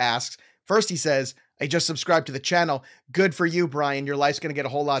Sawyer asks, first he says, I just subscribed to the channel. Good for you, Brian. Your life's going to get a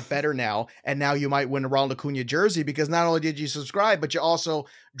whole lot better now. And now you might win a Ronald Acuna jersey because not only did you subscribe, but you also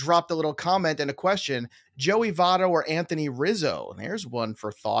dropped a little comment and a question. Joey Votto or Anthony Rizzo? There's one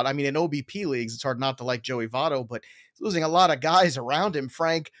for thought. I mean, in OBP leagues, it's hard not to like Joey Votto, but he's losing a lot of guys around him.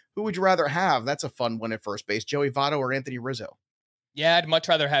 Frank, who would you rather have? That's a fun one at first base. Joey Votto or Anthony Rizzo? Yeah, I'd much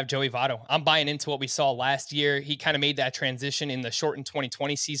rather have Joey Votto. I'm buying into what we saw last year. He kind of made that transition in the shortened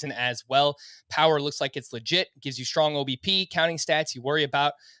 2020 season as well. Power looks like it's legit, gives you strong OBP, counting stats you worry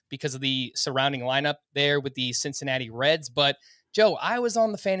about because of the surrounding lineup there with the Cincinnati Reds. But Joe, I was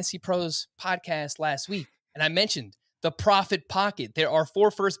on the Fantasy Pros podcast last week, and I mentioned the profit pocket. There are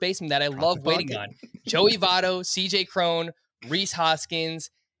 4 first basemen that I love waiting on. Joey Votto, CJ Cron, Rhys Hoskins,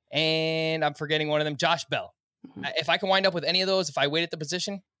 and I'm forgetting one of them, Josh Bell. If I can wind up with any of those, if I wait at the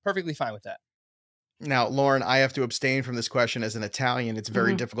position, perfectly fine with that. Now, Lauren, I have to abstain from this question as an Italian. It's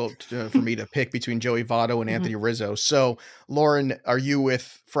very difficult for me to pick between Joey Votto and Anthony Rizzo. So, Lauren, are you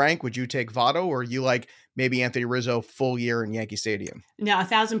with Frank? Would you take Votto, or are you like maybe Anthony Rizzo full year in Yankee Stadium? No,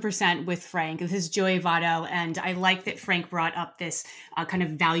 1,000% with Frank. This is Joey Votto, and I like that Frank brought up this kind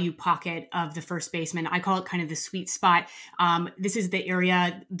of value pocket of the first baseman. I call it kind of the sweet spot. This is the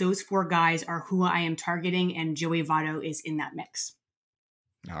area. Those 4 guys are who I am targeting, and Joey Votto is in that mix.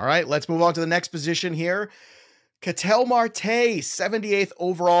 All right, let's move on to the next position here. Ketel Marte, 78th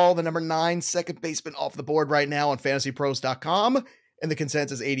overall, the number 9 second baseman off the board right now on fantasypros.com in the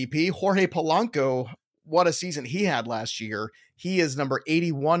consensus ADP. Jorge Polanco, what a season he had last year. He is number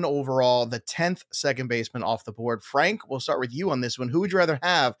 81 overall, the 10th second baseman off the board. Frank, we'll start with you on this one. Who would you rather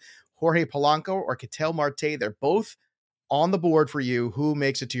have, Jorge Polanco or Ketel Marte? They're both on the board for you. Who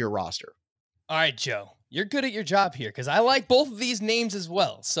makes it to your roster? All right, Joe. You're good at your job here because I like both of these names as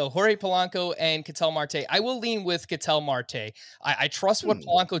well. So Jorge Polanco and Ketel Marte. I will lean with Ketel Marte. I trust what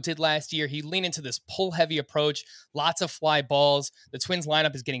Polanco did last year. He leaned into this pull-heavy approach, lots of fly balls. The Twins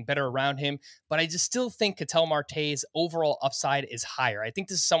lineup is getting better around him, but I just still think Ketel Marte's overall upside is higher. I think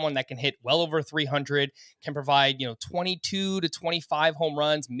this is someone that can hit well over 300, can provide 22 to 25 home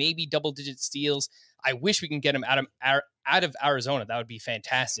runs, maybe double-digit steals. I wish we can get him out of Arizona. That would be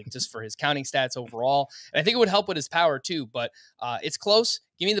fantastic just for his counting stats overall. And I think it would help with his power too, but it's close.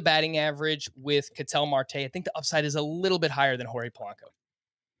 Give me the batting average with Ketel Marte. I think the upside is a little bit higher than Jorge Polanco.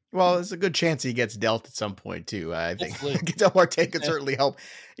 Well, there's a good chance he gets dealt at some point too. I think Ketel Marte could certainly help.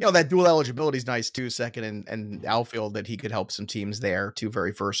 That dual eligibility is nice too. Second and outfield, that he could help some teams there too.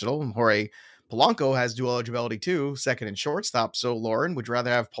 Very versatile. And Jorge Polanco has dual eligibility too, second and shortstop. So Lauren, would you rather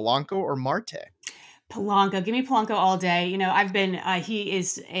have Polanco or Marte? Polanco, give me Polanco all day. He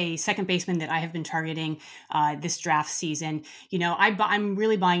is a second baseman that I have been targeting this draft season. I'm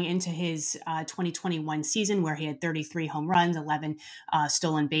really buying into his 2021 season where he had 33 home runs, 11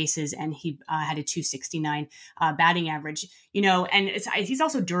 stolen bases, and he had a 269 batting average. And he's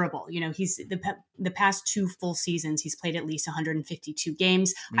also durable. He's the past 2 full seasons, he's played at least 152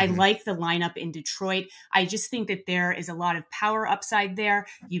 games. I like the lineup in Detroit. I just think that there is a lot of power upside there.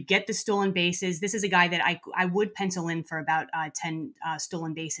 You get the stolen bases. This is a guy that I would pencil in for about 10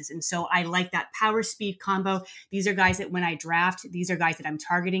 stolen bases. And so I like that power speed combo. These are guys that when I draft, these are guys that I'm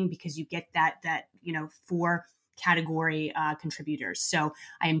targeting because you get that 4 category contributors. So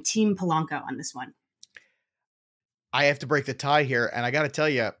I am team Polanco on this one. I have to break the tie here. And I got to tell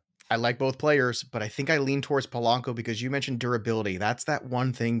you, I like both players, but I think I lean towards Polanco because you mentioned durability. That's that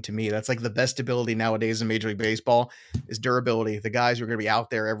one thing to me. That's like the best ability nowadays in Major League Baseball is durability. The guys who are going to be out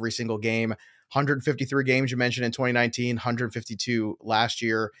there every single game. 153 games you mentioned in 2019, 152 last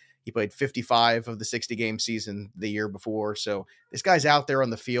year. He played 55 of the 60 game season the year before. So this guy's out there on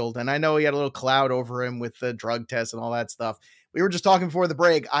the field. And I know he had a little cloud over him with the drug test and all that stuff. We were just talking before the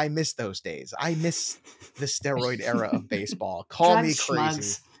break. I miss those days. I miss the steroid era of baseball. Call me crazy.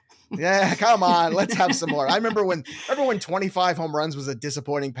 Schmugs. Yeah, come on. Let's have some more. I remember when 25 home runs was a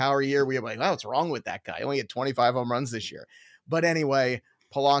disappointing power year. We were like, what's wrong with that guy? He only had 25 home runs this year. But anyway,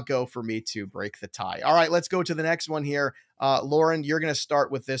 Polanco for me to break the tie. All right, let's go to the next one here. Lauren, you're going to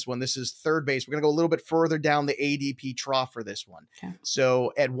start with this one. This is third base. We're going to go a little bit further down the ADP trough for this one. Okay.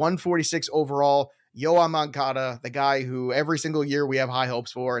 So at 146 overall, Yoan Moncada, the guy who every single year we have high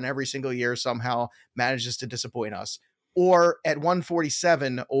hopes for and every single year somehow manages to disappoint us. Or at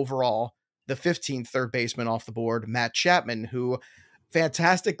 147 overall, the 15th third baseman off the board, Matt Chapman, who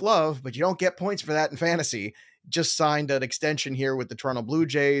fantastic glove, but you don't get points for that in fantasy. Just signed an extension here with the Toronto Blue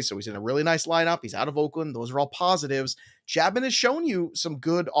Jays, so he's in a really nice lineup. He's out of Oakland. Those are all positives. Chapman has shown you some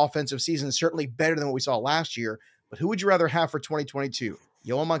good offensive seasons, certainly better than what we saw last year. But who would you rather have for 2022,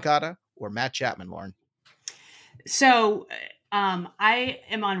 Yoan Moncada or Matt Chapman, Lauren? So I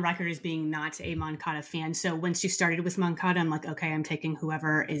am on record as being not a Moncada fan. So once you started with Moncada, I'm like, okay, I'm taking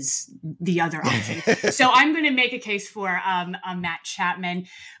whoever is the other option. So I'm going to make a case for Matt Chapman.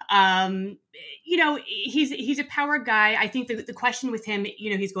 He's a power guy. I think the question with him,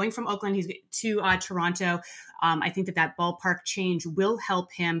 he's going from Oakland, he's to Toronto. I think that ballpark change will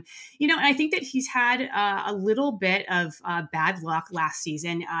help him, and I think that he's had a little bit of bad luck last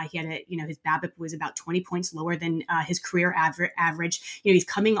season. He had his BABIP was about 20 points lower than his career average. He's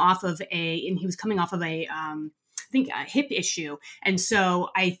coming off of a hip issue. And so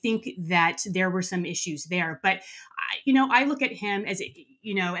I think that there were some issues there, but I look at him as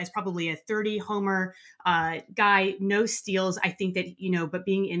probably a 30 homer guy, no steals. I think that, but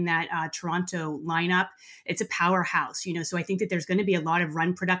being in that Toronto lineup, it's a powerhouse, so I think that there's going to be a lot of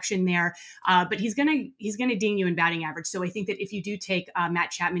run production there, but he's going to ding you in batting average. So I think that if you do take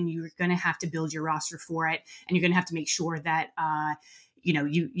Matt Chapman, you're going to have to build your roster for it. And you're going to have to make sure that,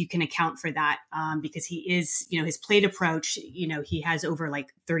 you can account for that because he is, his plate approach, he has over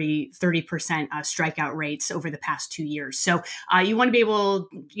like 30% strikeout rates over the past 2 years. So you want to be able,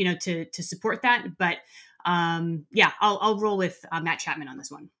 to support that. But I'll roll with Matt Chapman on this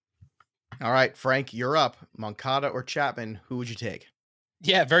one. All right, Frank, you're up. Moncada or Chapman, who would you take?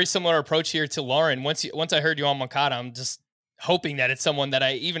 Yeah, very similar approach here to Lauren. Once I heard you on Moncada, I'm just hoping that it's someone that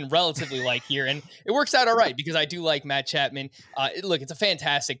I even relatively like here. And it works out all right because I do like Matt Chapman. Look, it's a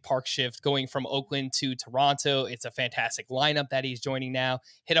fantastic park shift going from Oakland to Toronto. It's a fantastic lineup that he's joining now.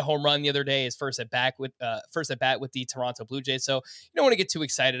 Hit a home run the other day, his first at bat with the Toronto Blue Jays. So you don't want to get too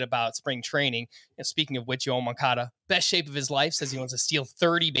excited about spring training. Speaking of which, Yoan Moncada, best shape of his life, says he wants to steal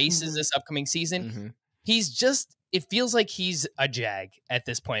 30 bases this upcoming season. It feels like he's a Jag at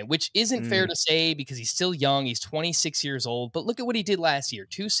this point, which isn't fair to say because he's still young. He's 26 years old, but look at what he did last year.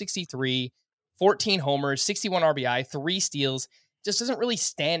 263, 14 homers, 61 RBI, 3 steals. Just doesn't really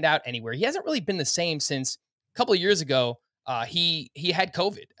stand out anywhere. He hasn't really been the same since a couple of years ago. He had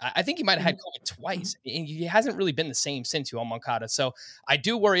COVID. I think he might have had COVID twice. And he hasn't really been the same since Yoan Moncada. So I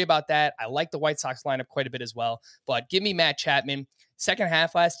do worry about that. I like the White Sox lineup quite a bit as well, but give me Matt Chapman. Second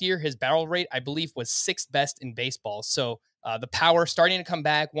half last year, his barrel rate, I believe, was 6th best in baseball. So the power starting to come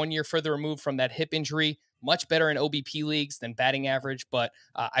back 1 year further removed from that hip injury, much better in OBP leagues than batting average. But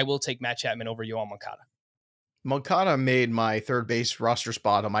I will take Matt Chapman over Yoan Moncada. Moncada made my third base roster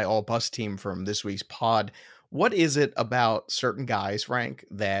spot on my all bus team from this week's pod. What is it about certain guys, Frank,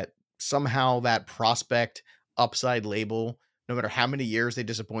 that somehow that prospect upside label, no matter how many years they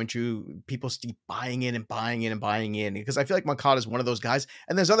disappoint you, people keep buying in and buying in and buying in? Because I feel like Moncada is one of those guys.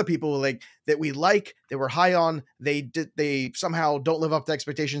 And there's other people like that we like, that we're high on. They somehow don't live up to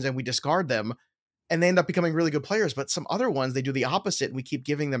expectations and we discard them and they end up becoming really good players. But some other ones, they do the opposite and we keep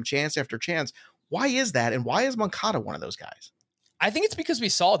giving them chance after chance. Why is that? And why is Moncada one of those guys? I think it's because we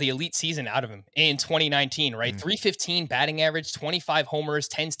saw the elite season out of him in 2019, right? 315 batting average, 25 homers,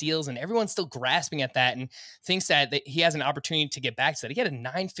 10 steals, and everyone's still grasping at that and thinks that he has an opportunity to get back to that. He had a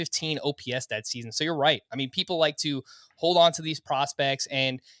 915 OPS that season. So you're right. I mean, people like to hold on to these prospects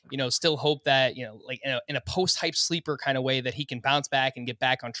and, still hope that, like in a post-hype sleeper kind of way that he can bounce back and get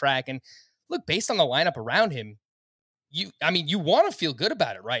back on track. And look, based on the lineup around him, you want to feel good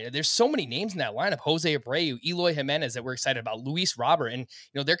about it, right? There's so many names in that lineup: Jose Abreu, Eloy Jimenez that we're excited about, Luis Robert. And,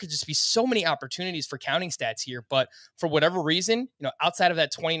 there could just be so many opportunities for counting stats here. But for whatever reason, outside of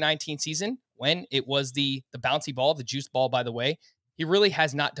that 2019 season, when it was the bouncy ball, the juice ball, by the way, he really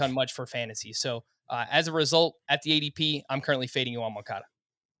has not done much for fantasy. So as a result, at the ADP, I'm currently fading Yoan Moncada.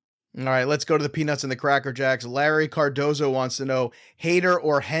 All right, let's go to the Peanuts and the Cracker Jacks. Larry Cardozo wants to know, Hader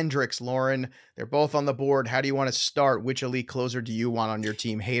or Hendricks, Lauren? They're both on the board. How do you want to start? Which elite closer do you want on your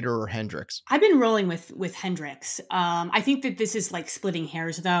team, Hader or Hendricks? I've been rolling with Hendricks. I think that this is like splitting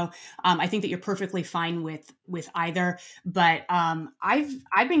hairs, though. I think that you're perfectly fine with either. But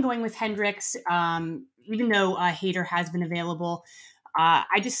I've been going with Hendricks, even though Hader has been available. I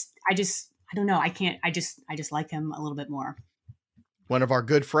don't know. I just like him a little bit more. One of our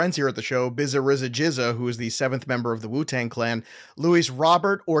good friends here at the show, Bizza Rizza Jizza, who is the 7th member of the Wu-Tang Clan, Luis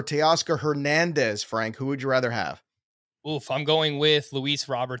Robert or Teoscar Hernandez, Frank, who would you rather have? Oof, I'm going with Luis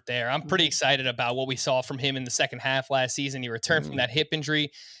Robert there. I'm pretty excited about what we saw from him in the second half last season. He returned from that hip injury,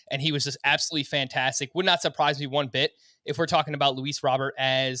 and he was just absolutely fantastic. Would not surprise me one bit if we're talking about Luis Robert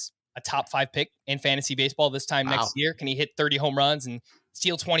as a top 5 pick in fantasy baseball this time next year? Can he hit 30 home runs and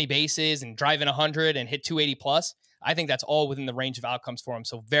steal 20 bases and drive in 100 and hit 280 plus? I think that's all within the range of outcomes for him.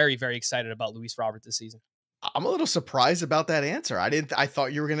 So very, very excited about Luis Robert this season. I'm a little surprised about that answer. I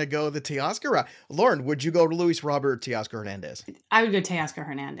thought you were going to go the Teoscar route. Lauren, would you go to Luis Robert or Teoscar Hernandez? I would go Teoscar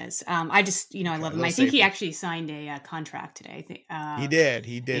Hernandez. I just, I love him. I think he actually signed a contract today. I think he did.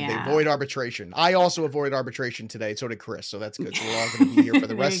 Yeah. They avoid arbitration. I also avoided arbitration today. So did Chris. So that's good. So we're all going to be here for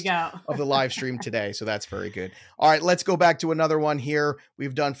the rest of the live stream today. So that's very good. All right, let's go back to another one here.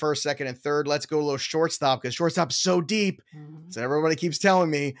 We've done first, second, and third. Let's go a little shortstop because shortstop's so deep. So everybody keeps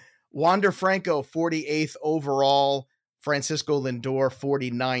telling me. Wander Franco, 48th overall. Francisco Lindor,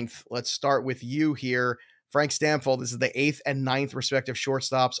 49th. Let's start with you here. Frank Stampfl, this is the 8th and 9th respective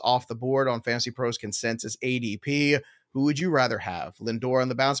shortstops off the board on Fantasy Pros consensus ADP. Who would you rather have? Lindor on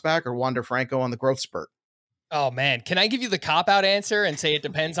the bounce back or Wander Franco on the growth spurt? Oh, man. Can I give you the cop-out answer and say it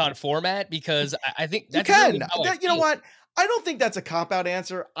depends on format? Because I think that's you can. Really you know what? I don't think that's a cop-out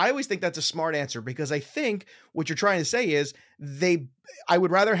answer. I always think that's a smart answer because I think what you're trying to say is I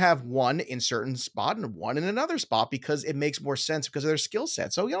would rather have one in certain spot and one in another spot because it makes more sense because of their skill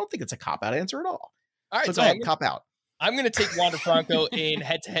set. So I don't think it's a cop-out answer at all. All right. So go ahead, cop out. I'm going to take Wander Franco in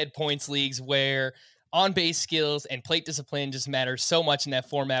head-to-head points leagues where on-base skills and plate discipline just matter so much in that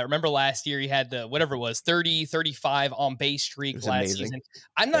format. Remember last year he had the, 30, 35 on-base streak last season.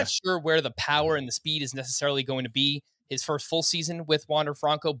 I'm not sure where the power and the speed is necessarily going to be his first full season with Wander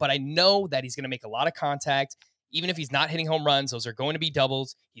Franco, but I know that he's going to make a lot of contact. Even if he's not hitting home runs, those are going to be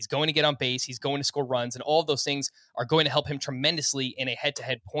doubles. He's going to get on base. He's going to score runs, and all of those things are going to help him tremendously in a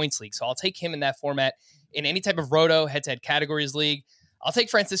head-to-head points league. So I'll take him in that format. In any type of roto, head-to-head categories league, I'll take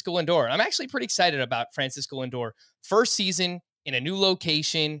Francisco Lindor. I'm actually pretty excited about Francisco Lindor. First season in a new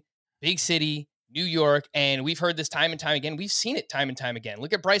location, big city, New York, and we've heard this time and time again. We've seen it time and time again.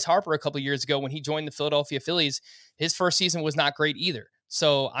 Look at Bryce Harper a couple of years ago when he joined the Philadelphia Phillies. His first season was not great either.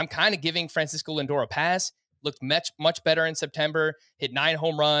 So I'm kind of giving Francisco Lindor a pass. Looked much better in September, hit 9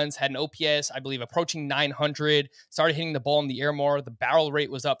 home runs, had an OPS, I believe, approaching 900, started hitting the ball in the air more. The barrel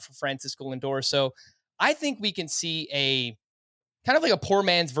rate was up for Francisco Lindor. So I think we can see a kind of like a poor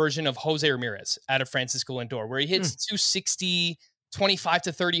man's version of Jose Ramirez out of Francisco Lindor, where he hits 260, 25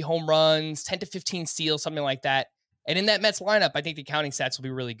 to 30 home runs, 10 to 15 steals, something like that. And in that Mets lineup, I think the counting stats will be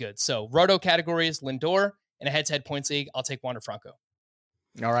really good. So roto categories, Lindor, in a head-to-head points league, I'll take Wander Franco.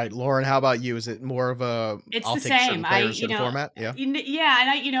 All right, Lauren, how about you? Is it more of a it's I'll the take same format? Yeah. Yeah,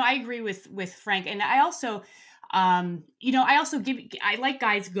 and I agree with Frank. And I also I like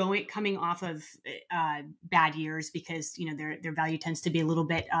guys coming off of bad years because their value tends to be a little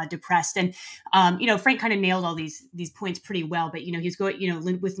bit depressed. And Frank kind of nailed all these points pretty well. But he's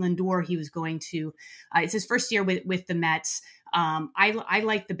going with Lindor, he was going to it's his first year with the Mets. I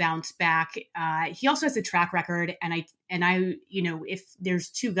like the bounce back. He also has a track record, and I if there's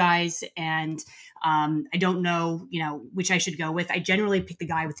two guys and I don't know which I should go with, I generally pick the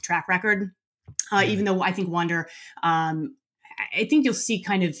guy with the track record. Even though I think Wander, I think you'll see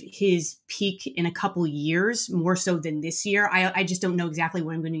kind of his peak in a couple years more so than this year. I just don't know exactly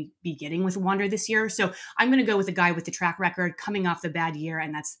what I'm going to be getting with Wander this year. So I'm going to go with a guy with the track record coming off the bad year,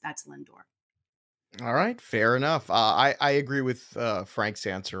 and that's Lindor. All right, fair enough. I agree with Frank's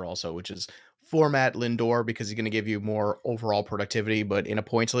answer also, which is format Lindor because he's going to give you more overall productivity. But in a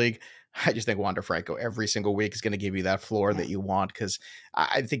points league, I just think Wander Franco every single week is going to give you that floor that you want because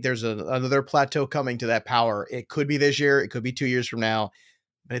I think there's another plateau coming to that power. It could be this year. It could be 2 years from now,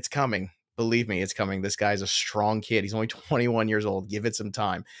 but it's coming. Believe me, it's coming. This guy's a strong kid. He's only 21 years old. Give it some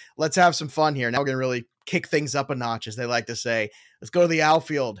time. Let's have some fun here. Now we're going to really kick things up a notch, as they like to say. Let's go to the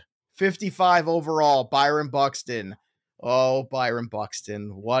outfield. 55 overall, Byron Buxton. Oh, Byron Buxton,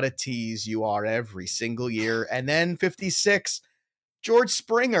 what a tease you are every single year. And then 56, George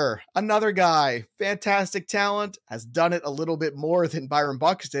Springer, another guy, fantastic talent, has done it a little bit more than Byron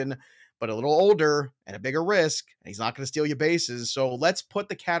Buxton, but a little older and a bigger risk, and he's not going to steal your bases. So let's put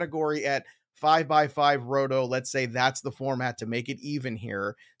the category at 5x5 roto. Let's say that's the format to make it even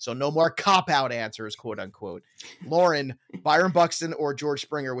here. So no more cop-out answers, quote unquote. Lauren, Byron Buxton or George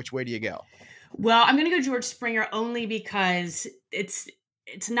Springer, which way do you go? Well, I'm going to go George Springer only because it's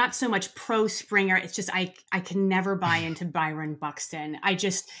not so much pro Springer. It's just I can never buy into Byron Buxton. I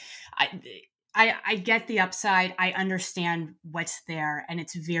get the upside. I understand what's there, and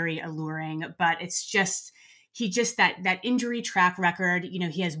it's very alluring. But it's just that injury track record.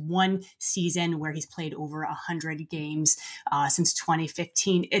 He has one season where he's played over 100 games since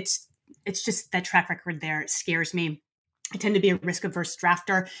 2015. It's just that track record there. It scares me. I tend to be a risk-averse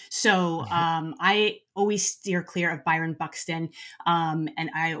drafter, so I always steer clear of Byron Buxton, and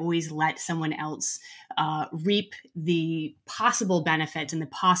I always let someone else reap the possible benefits and the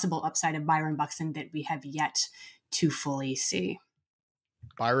possible upside of Byron Buxton that we have yet to fully see.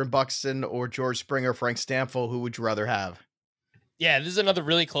 Byron Buxton or George Springer, Frank Stampfl, who would you rather have? Yeah, this is another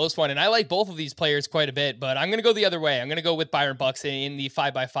really close one, and I like both of these players quite a bit, but I'm going to go the other way. I'm going to go with Byron Buxton in the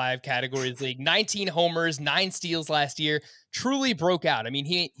 5x5 categories league. 19 homers, 9 steals last year, truly broke out. I mean,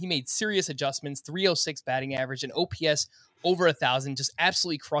 he made serious adjustments, 306 batting average, and OPS over 1,000, just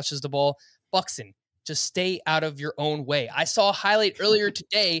absolutely crushes the ball. Buxton, just stay out of your own way. I saw a highlight earlier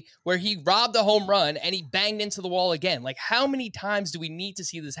today where he robbed a home run and he banged into the wall again. Like, how many times do we need to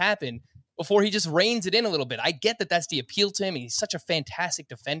see this happen before he just reins it in a little bit? I get that that's the appeal to him. He's such a fantastic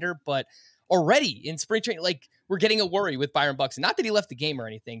defender, but already in spring training, like, we're getting a worry with Byron Buxton. Not that he left the game or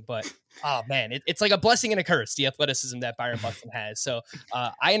anything, but oh man, it's like a blessing and a curse, the athleticism that Byron Buxton has. So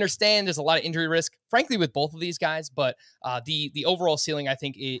I understand there's a lot of injury risk, frankly, with both of these guys, but the overall ceiling, I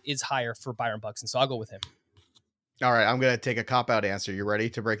think, is higher for Byron Buxton. So I'll go with him. All right, I'm going to take a cop-out answer. You ready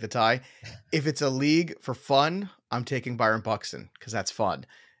to break the tie? If it's a league for fun, I'm taking Byron Buxton because that's fun.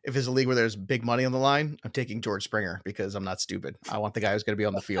 If it's a league where there's big money on the line, I'm taking George Springer because I'm not stupid. I want the guy who's going to be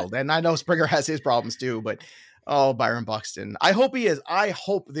on the field. And I know Springer has his problems too, but Byron Buxton. I hope he is. I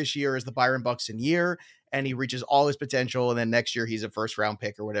hope this year is the Byron Buxton year and he reaches all his potential. And then next year he's a first round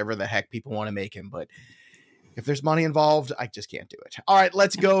pick or whatever the heck people want to make him. But if there's money involved, I just can't do it. All right,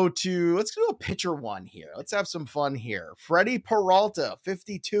 let's go a pitcher one here. Let's have some fun here. Freddie Peralta,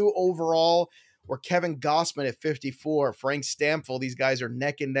 52 overall. Or Kevin Gausman at 54, Frank Stampfl. These guys are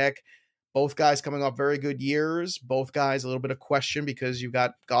neck and neck. Both guys coming off very good years. Both guys a little bit of question because you've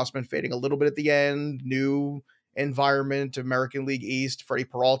got Gausman fading a little bit at the end. New environment, American League East. Freddie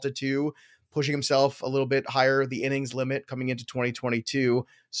Peralta too, pushing himself a little bit higher, the innings limit coming into 2022.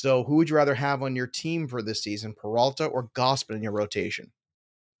 So who would you rather have on your team for this season, Peralta or Gausman in your rotation?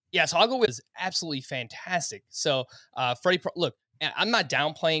 Yeah, so I'll go with absolutely fantastic. So Freddie, look, I'm not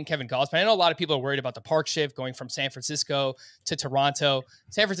downplaying Kevin Gausman. I know a lot of people are worried about the park shift going from San Francisco to Toronto.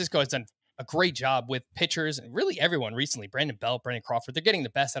 San Francisco has done a great job with pitchers and really everyone recently. Brandon Belt, Brandon Crawford, they're getting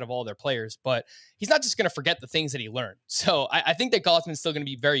the best out of all their players, but he's not just going to forget the things that he learned. So I think that Gausman's still going to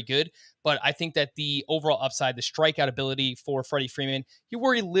be very good, but I think that the overall upside, the strikeout ability for Freddie Freeman, you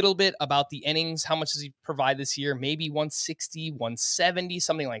worry a little bit about the innings. How much does he provide this year? Maybe 160, 170,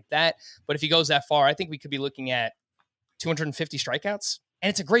 something like that. But if he goes that far, I think we could be looking at 250 strikeouts.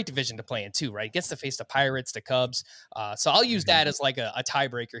 And it's a great division to play in too, right? Gets to face the Pirates, the Cubs. So I'll use that as like a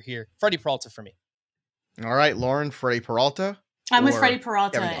tiebreaker here. Freddie Peralta for me. All right, Lauren, Freddie Peralta. I'm with Freddie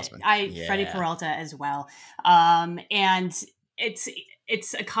Peralta. Freddie Peralta as well. And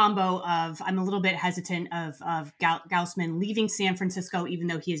it's a combo of, I'm a little bit hesitant of Gausman leaving San Francisco, even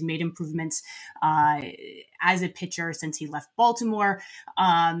though he has made improvements as a pitcher since he left Baltimore.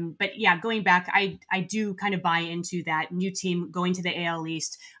 But yeah, going back, I do kind of buy into that new team going to the AL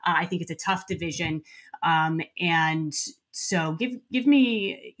East. I think it's a tough division. And so give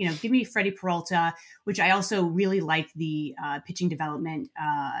me Freddie Peralta, which I also really like the pitching development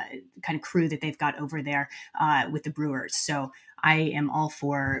kind of crew that they've got over there with the Brewers. So I am all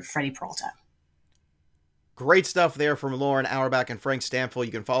for Freddie Peralta. Great stuff there from Lauren Auerbach and Frank Stampfl.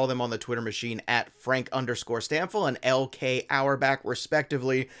 You can follow them on the Twitter machine at Frank_Stampfl and LK Auerbach,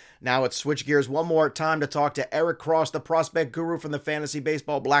 respectively. Now let's switch gears one more time to talk to Eric Cross, the prospect guru from the Fantasy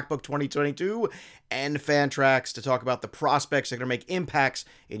Baseball Black Book 2022 and Fantrax to talk about the prospects that are going to make impacts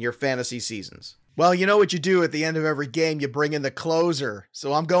in your fantasy seasons. Well, you know what you do at the end of every game, you bring in the closer.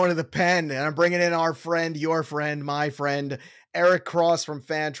 So I'm going to the pen and I'm bringing in our friend, your friend, my friend, Eric Cross from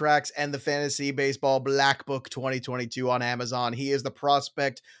Fantrax and the Fantasy Baseball Black Book 2022 on Amazon. He is the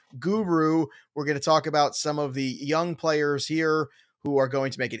prospect guru. We're going to talk about some of the young players here who are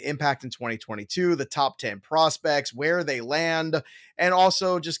going to make an impact in 2022, the top 10 prospects, where they land, and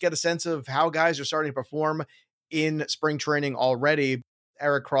also just get a sense of how guys are starting to perform in spring training already.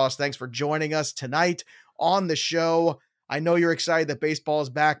 Eric Cross, thanks for joining us tonight on the show. I know you're excited that baseball is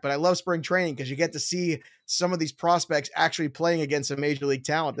back, but I love spring training because you get to see some of these prospects actually playing against some major league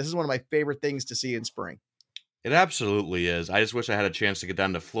talent. This is one of my favorite things to see in spring. It absolutely is. I just wish I had a chance to get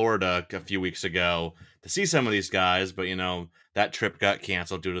down to Florida a few weeks ago to see some of these guys, but that trip got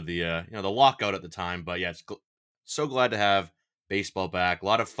canceled due to the the lockout at the time. But yeah, it's so glad to have baseball back. A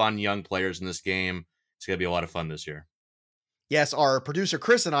lot of fun young players in this game. It's going to be a lot of fun this year. Yes, our producer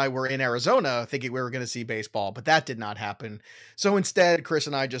Chris and I were in Arizona thinking we were going to see baseball, but that did not happen. So instead, Chris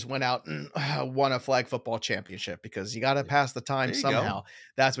and I just went out and won a flag football championship because you got to pass the time There you somehow. go.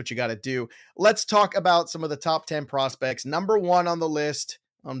 That's what you got to do. Let's talk about some of the top 10 prospects. Number one on the list,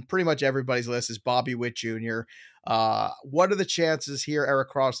 on pretty much everybody's list, is Bobby Witt Jr. What are the chances here, Eric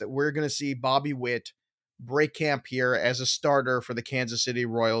Cross, that we're going to see Bobby Witt break camp here as a starter for the Kansas City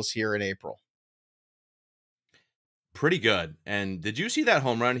Royals here in April? Pretty good. And did you see that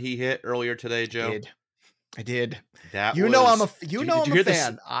home run he hit earlier today, Joe? I did. That You was, know I'm a did you hear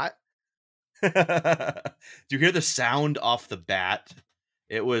fan. Do you hear the sound off the bat?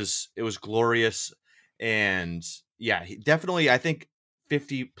 It was glorious. And yeah, definitely, I think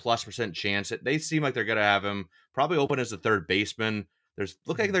 50+% chance. They seem like they're going to have him probably open as the third baseman.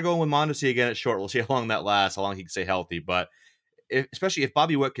 Look like they're going with Mondesi again at short. We'll see how long that lasts, how long he can stay healthy. But especially if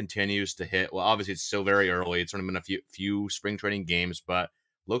Bobby Witt continues to hit, well, obviously it's still very early. It's only been a few spring training games, but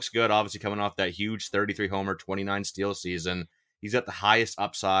looks good. Obviously coming off that huge 33 homer, 29 steal season. He's at the highest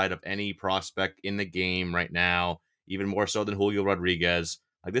upside of any prospect in the game right now, even more so than Julio Rodriguez.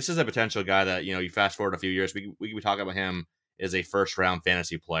 Like, this is a potential guy that, you fast forward a few years, we could be talking about him as a first round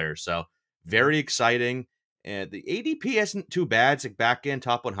fantasy player. So very exciting. And the ADP isn't too bad. It's like back in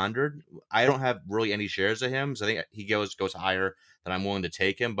top 100. I don't have really any shares of him, so I think he goes higher than I'm willing to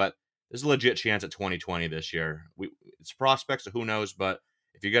take him. But there's a legit chance at 2020 this year. It's prospects, so who knows? But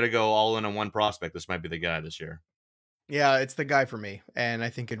if you got to go all in on one prospect, this might be the guy this year. Yeah, it's the guy for me. And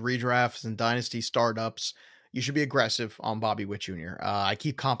I think in redrafts and dynasty startups, you should be aggressive on Bobby Witt Jr. I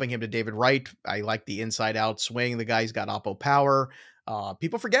keep comping him to David Wright. I like the inside-out swing. The guy's got oppo power.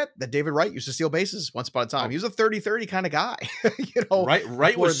 People forget that David Wright used to steal bases once upon a time. He was a 30-30 kind of guy.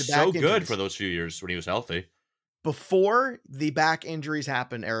 Wright was so good injuries. for those few years when he was healthy. Before the back injuries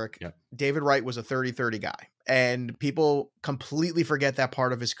happened, Eric, Yep. David Wright was a 30-30 guy. And people completely forget that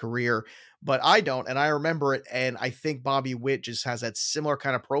part of his career, but I don't, and I remember it. And I think Bobby Witt just has that similar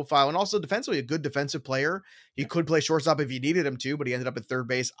kind of profile, and also defensively a good defensive player. He could play shortstop if you needed him to, but he ended up at third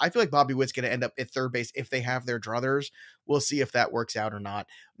base. I feel like Bobby Witt's going to end up at third base if they have their druthers. We'll see if that works out or not.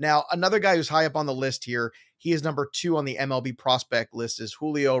 Now, another guy who's high up on the list here, he is number 2 on the MLB prospect list, is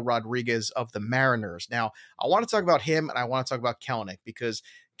Julio Rodriguez of the Mariners. Now, I want to talk about him, and I want to talk about Kelenic, because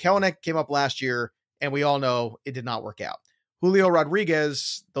Kelenic came up last year, and we all know it did not work out. Julio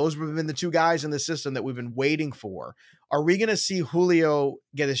Rodriguez, those have been the two guys in the system that we've been waiting for. Are we going to see Julio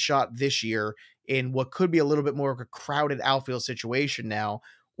get a shot this year in what could be a little bit more of a crowded outfield situation now?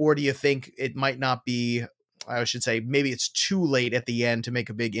 Or do you think it might not be, I should say, maybe it's too late at the end to make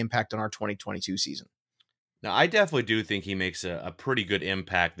a big impact on our 2022 season? Now, I definitely do think he makes a pretty good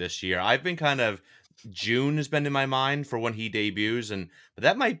impact this year. I've been June has been in my mind for when he debuts, but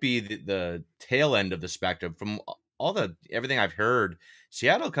that might be the tail end of the spectrum. From everything I've heard,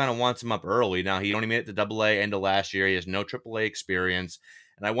 Seattle kind of wants him up early. Now, he only made it to Double-A end of last year. He has no Triple-A experience,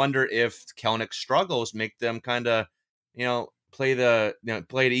 and I wonder if Kelenic struggles make them play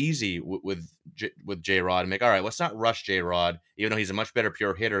it easy with J-Rod and make, all right, let's not rush J-Rod, even though he's a much better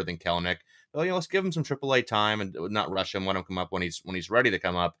pure hitter than Kelenic. Well, let's give him some Triple-A time and not rush him. Let him come up when he's ready to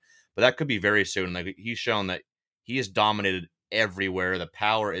come up. But that could be very soon. Like, he's shown that he has dominated everywhere. The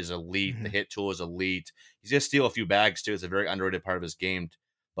power is elite. Mm-hmm. The hit tool is elite. He's going to steal a few bags, too. It's a very underrated part of his game.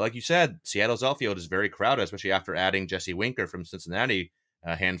 But like you said, Seattle's outfield is very crowded, especially after adding Jesse Winker from Cincinnati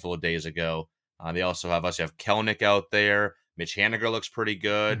a handful of days ago. They also have Kelenic out there. Mitch Haniger looks pretty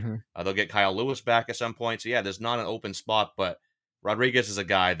good. Mm-hmm. They'll get Kyle Lewis back at some point. So, yeah, there's not an open spot. But Rodriguez is a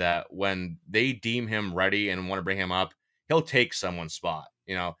guy that when they deem him ready and want to bring him up, he'll take someone's spot.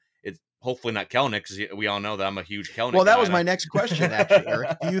 It's hopefully not Kelenic, because we all know that I'm a huge Kelenic. Well, that was my next question, actually,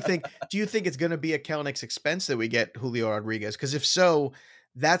 Eric. Do you think it's going to be at Kelenic's expense that we get Julio Rodriguez? Because if so,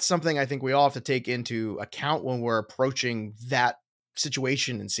 that's something I think we all have to take into account when we're approaching that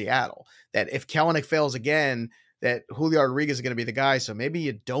situation in Seattle. That if Kelenic fails again, that Julio Rodriguez is going to be the guy. So maybe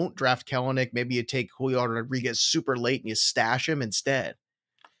you don't draft Kelenic. Maybe you take Julio Rodriguez super late and you stash him instead.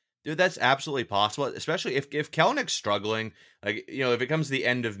 Dude, that's absolutely possible, especially if Kelenic's struggling. Like, if it comes to the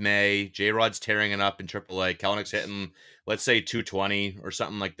end of May, J-Rod's tearing it up in Triple-A, Kelenic's hitting, let's say, 220 or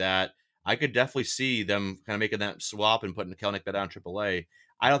something like that, I could definitely see them kind of making that swap and putting Kelenic back down Triple-A.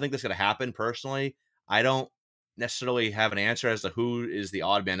 I don't think that's going to happen, personally. I don't necessarily have an answer as to who is the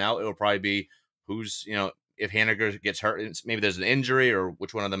odd man out. It'll probably be who's, if Haniger gets hurt, maybe there's an injury or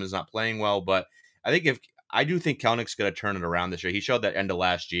which one of them is not playing well. But I do think Kelenic's going to turn it around this year. He showed that end of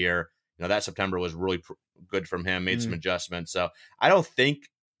last year. That September was really good from him, made some adjustments. So I don't think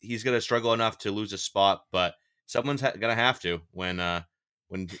he's going to struggle enough to lose a spot, but someone's going to have to when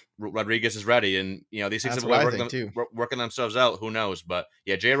when Rodriguez is ready. And, these things That's have what I working, think too. working themselves out. Who knows? But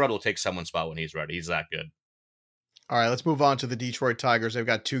yeah, J-Rod will take someone's spot when he's ready. He's that good. All right, let's move on to the Detroit Tigers. They've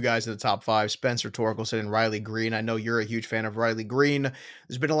got two guys in the top five, Spencer Torkelson and Riley Green. I know you're a huge fan of Riley Green.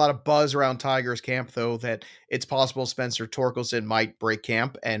 There's been a lot of buzz around Tigers camp, though, that it's possible Spencer Torkelson might break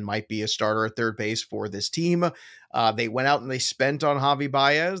camp and might be a starter at third base for this team. They went out and they spent on Javi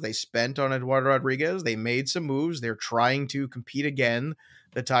Baez. They spent on Eduardo Rodriguez. They made some moves. They're trying to compete again,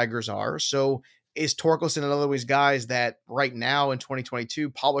 the Tigers are. So is Torkelson another of these guys that right now in 2022,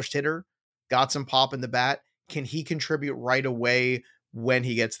 polished hitter, got some pop in the bat? Can he contribute right away when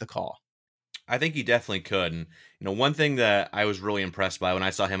he gets the call? I think he definitely could. And, one thing that I was really impressed by when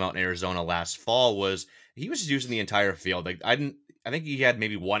I saw him out in Arizona last fall was he was just using the entire field. Like I think he had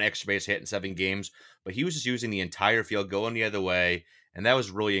maybe one extra base hit in 7 games, but he was just using the entire field, going the other way. And that was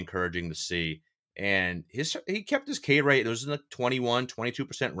really encouraging to see. And he kept his K rate. It was in the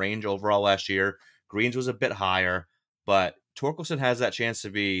 22% range overall last year. Green's was a bit higher, but Torkelson has that chance to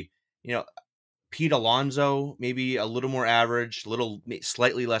be, Pete Alonso, maybe a little more average,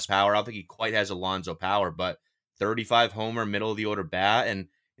 slightly less power. I don't think he quite has Alonso power, but 35 homer, middle of the order bat. And,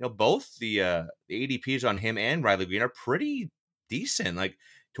 both the ADPs on him and Riley Green are pretty decent. Like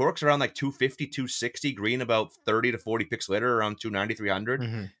Torque's around like 250, 260, Green about 30 to 40 picks later, around 290, 300.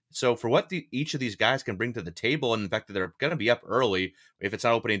 Mm-hmm. So for what each of these guys can bring to the table, and the fact that they're going to be up early, if it's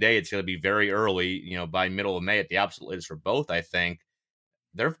not opening day, it's going to be very early, by middle of May at the absolute latest for both, I think.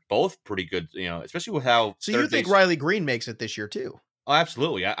 They're both pretty good, especially with how. So you think Riley Green makes it this year too? Oh,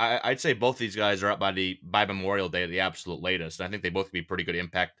 absolutely. I'd say both these guys are up by Memorial Day at the absolute latest. I think they both could be pretty good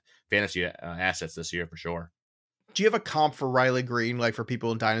impact fantasy assets this year for sure. Do you have a comp for Riley Green, like for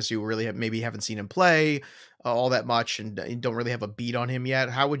people in Dynasty who really maybe haven't seen him play all that much and don't really have a beat on him yet?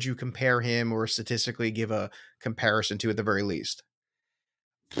 How would you compare him or statistically give a comparison to at the very least?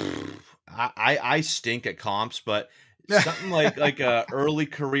 I stink at comps, but something like a early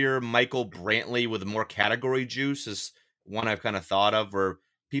career Michael Brantley with more category juice is one I've kind of thought of, where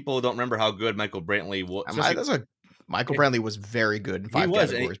people don't remember how good Michael Brantley was. Michael Brantley was very good in 5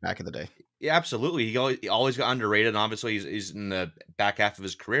 categories back in the day. Yeah, absolutely. He always got underrated, and obviously he's in the back half of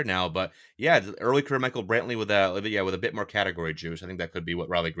his career now. But yeah, the early career Michael Brantley with a bit more category juice. I think that could be what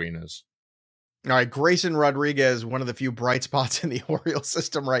Riley Green is. All right, Grayson Rodriguez, one of the few bright spots in the Orioles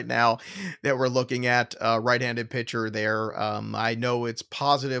system right now that we're looking at, right-handed pitcher there. I know it's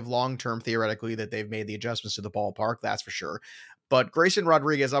positive long-term theoretically that they've made the adjustments to the ballpark, that's for sure. But Grayson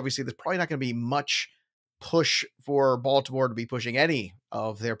Rodriguez, obviously, there's probably not going to be much push for Baltimore to be pushing any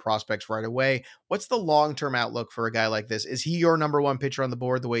of their prospects right away. What's the long-term outlook for a guy like this? Is he your number one pitcher on the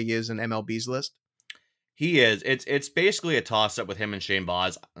board the way he is in MLB's list? He is. It's basically a toss-up with him and Shane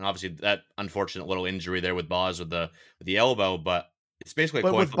Baz, and obviously that unfortunate little injury there with Baz with the elbow, but it's basically.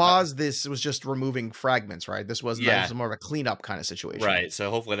 But with Baz, this was just removing fragments, right? This wasn't. That was more of a cleanup kind of situation, right?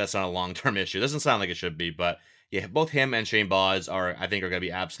 So hopefully that's not a long-term issue. It doesn't sound like it should be, but yeah, both him and Shane Baz I think are going to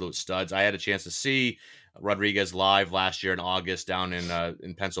be absolute studs. I had a chance to see Rodriguez live last year in August down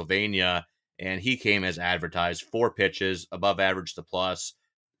in Pennsylvania, and he came as advertised. 4 pitches, above average to plus.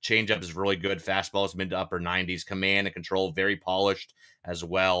 Changeup is really good. Fastball is mid to upper 90s. Command and control, very polished as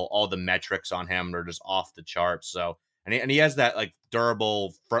well. All the metrics on him are just off the charts. So, and he has that like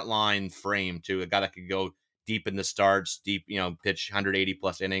durable frontline frame too. A guy that could go deep in the starts, pitch 180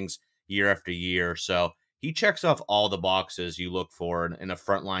 plus innings year after year. So he checks off all the boxes you look for in a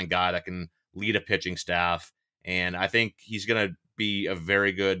frontline guy that can lead a pitching staff. And I think he's going to be a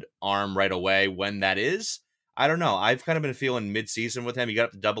very good arm right away when that is. I don't know. I've kind of been feeling mid-season with him. He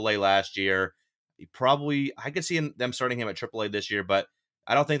got up to AA last year. I could see them starting him at AAA this year, but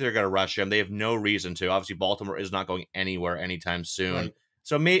I don't think they're going to rush him. They have no reason to. Obviously, Baltimore is not going anywhere anytime soon. Right.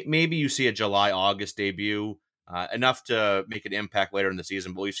 So maybe you see a July, August debut, enough to make an impact later in the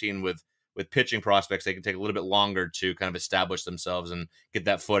season. But we've seen with pitching prospects, they can take a little bit longer to kind of establish themselves and get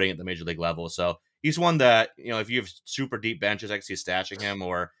that footing at the major league level. So he's one that, if you have super deep benches, I can see stashing him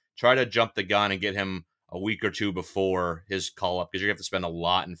or try to jump the gun and get him a week or two before his call up, because you're going to have to spend a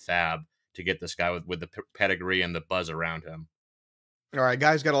lot in fab to get this guy with the pedigree and the buzz around him. All right,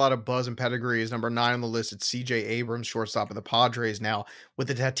 guys got a lot of buzz and pedigree. Is number 9 on the list. It's CJ Abrams, shortstop of the Padres. Now, with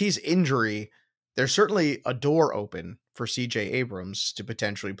the Tatis injury, there's certainly a door open for CJ Abrams to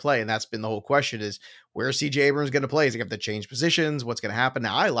potentially play. And that's been the whole question is, where's CJ Abrams going to play? Is he going to have to change positions? What's going to happen?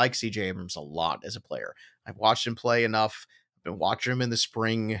 Now, I like CJ Abrams a lot as a player. I've watched him play enough. Been watching him in the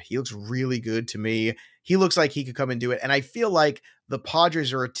spring. He looks really good to me. He looks like he could come and do it. And I feel like the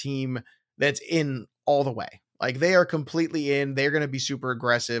Padres are a team that's in all the way. Like they are completely in. They're going to be super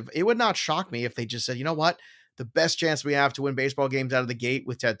aggressive. It would not shock me if they just said, you know what? the best chance we have to win baseball games out of the gate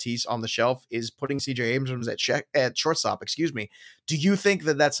with Tatis on the shelf is putting CJ Abrams at shortstop. Excuse me. Do you think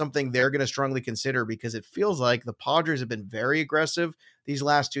that that's something they're going to strongly consider? Because it feels like the Padres have been very aggressive these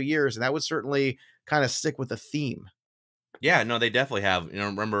last 2 years, and that would certainly kind of stick with the theme. Yeah, no, they definitely have.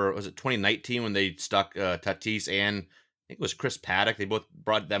 Remember, was it 2019 when they stuck Tatis and I think it was Chris Paddock? They both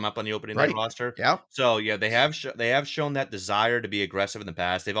brought them up on the opening night roster. Yeah. So yeah, they have shown that desire to be aggressive in the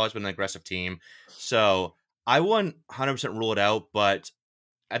past. They've always been an aggressive team. So I wouldn't 100% rule it out, but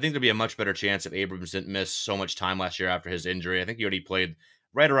I think there'd be a much better chance if Abrams didn't miss so much time last year after his injury. I think he already played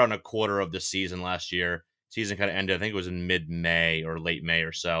right around a quarter of the season last year. Season kind of ended, I think it was in mid-May or late May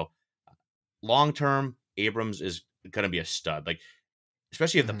or so. Long term, Abrams is going to be a stud. Like,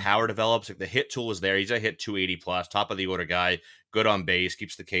 especially if the power develops, like the hit tool is there. He's a hit 280 plus, top of the order guy, good on base,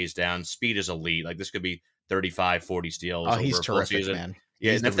 keeps the Ks down. Speed is elite. Like, this could be 35, 40 steals. Oh, he's terrific, man.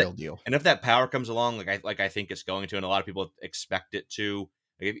 Yeah, he's the real deal. And if that power comes along, I think it's going to, and a lot of people expect it to,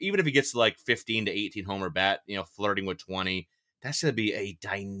 even if he gets to like 15 to 18 homer bat, flirting with 20, that's going to be a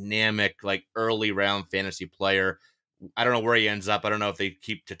dynamic, like early round fantasy player. I don't know where he ends up. I don't know if they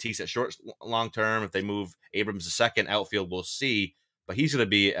keep Tatis at short long term, if they move Abrams to second outfield, we'll see. But he's going to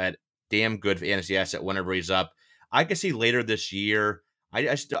be a damn good fantasy asset whenever he's up. I can see later this year.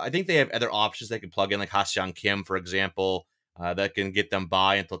 I think they have other options they can plug in, like Ha-Seong Kim, for example, that can get them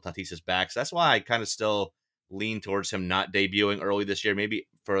by until Tatis is back. So that's why I kind of still lean towards him not debuting early this year, maybe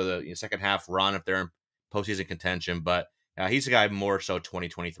for the second half run if they're in postseason contention. But he's a guy more so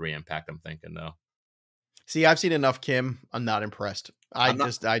 2023 impact, I'm thinking, though. See, I've seen enough Kim. I'm not impressed. I'm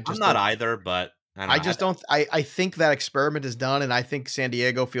not either, but I think that experiment is done, and I think San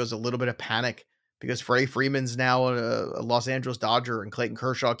Diego feels a little bit of panic because Freddie Freeman's now a Los Angeles Dodger, and Clayton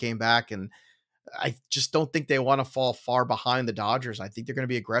Kershaw came back, and I just don't think they want to fall far behind the Dodgers. I think they're going to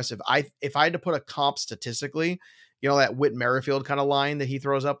be aggressive. If I had to put a comp statistically, that Whit Merrifield kind of line that he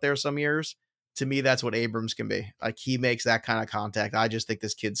throws up there some years, to me, that's what Abrams can be. Like, he makes that kind of contact. I just think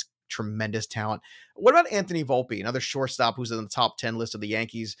this kid's tremendous talent. What about Anthony Volpe, another shortstop who's in the top 10 list of the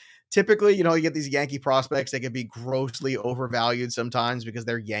Yankees? Typically, you get these Yankee prospects, they can be grossly overvalued sometimes because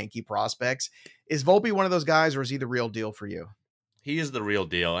they're Yankee prospects. Is Volpe one of those guys, or is he the real deal for you? He is the real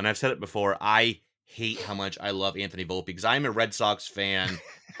deal. And I've said it before, I hate how much I love Anthony Volpe because I'm a Red Sox fan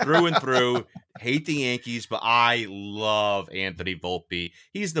through and through, hate the Yankees, but I love Anthony Volpe.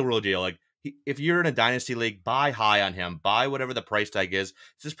 He's the real deal. Like, if you're in a dynasty league, buy high on him. Buy whatever the price tag is.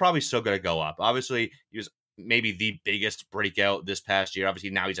 This is probably still going to go up. Obviously, he was maybe the biggest breakout this past year. Obviously,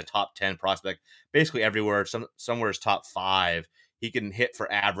 now he's a top 10 prospect, basically everywhere. Somewhere is top 5. He can hit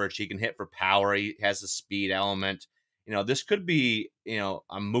for average. He can hit for power. He has the speed element. This could be, a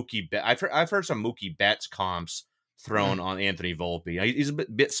Mookie Bet. I've heard some Mookie Betts comps thrown on Anthony Volpe. He's a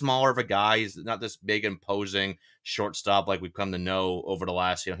bit smaller of a guy. He's not this big, imposing shortstop like we've come to know over the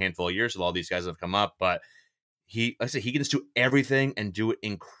last handful of years with all these guys that have come up. But he can just do everything and do it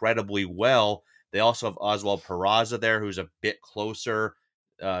incredibly well. They also have Oswald Peraza there, who's a bit closer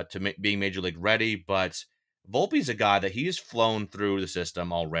to being major league ready. But Volpe's a guy that he's flown through the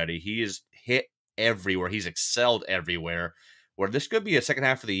system already. He is hit everywhere. He's excelled everywhere. Where this could be a second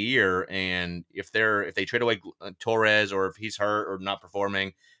half of the year, and if they trade away Torres, or if he's hurt or not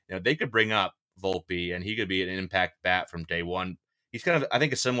performing, they could bring up Volpe, and he could be an impact bat from day one. He's kind of, I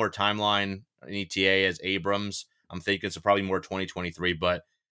think, a similar timeline in ETA as Abrams. I'm thinking so probably more 2023, but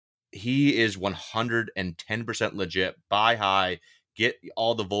he is 110% legit. Buy high, get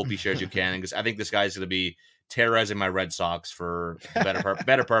all the Volpe shares you can, because I think this guy's going to be terrorizing my Red Sox for the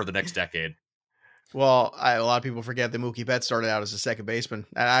better part of the next decade. Well, a lot of people forget that Mookie Betts started out as a second baseman.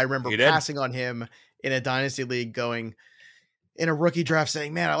 And I remember passing on him in a dynasty league, going in a rookie draft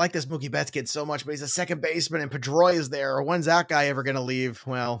saying, man, I like this Mookie Betts kid so much, but he's a second baseman and Pedroia is there. When's that guy ever going to leave?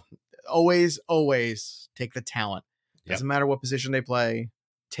 Well, always take the talent. Doesn't matter what position they play.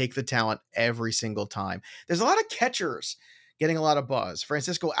 Take the talent every single time. There's a lot of catchers getting a lot of buzz.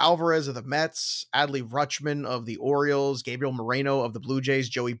 Francisco Alvarez of the Mets, Adley Rutschman of the Orioles, Gabriel Moreno of the Blue Jays,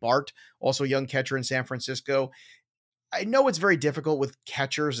 Joey Bart, also a young catcher in San Francisco. I know it's very difficult with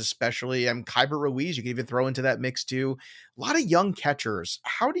catchers, especially. Kyber Ruiz, you can even throw into that mix too. A lot of young catchers.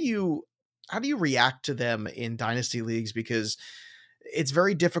 How do you react to them in dynasty leagues? Because it's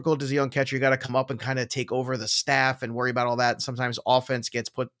very difficult as a young catcher. You got to come up and kind of take over the staff and worry about all that. Sometimes offense gets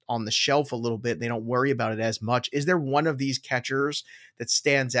put on the shelf a little bit. They don't worry about it as much. Is there one of these catchers that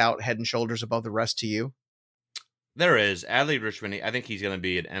stands out head and shoulders above the rest to you? There is. Adley Rutschman, I think he's going to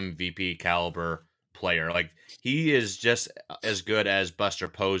be an MVP caliber player. Like, he is just as good as Buster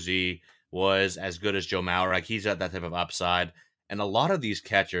Posey was, as good as Joe Mauer. Like, he's got that type of upside. And a lot of these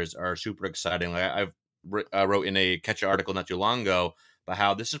catchers are super exciting. Like, wrote in a catcher article not too long ago about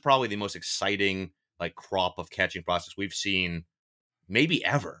how this is probably the most exciting like crop of catching prospects we've seen maybe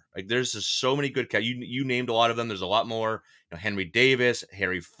ever. Like there's just so many good you named a lot of them. There's a lot more. Henry Davis,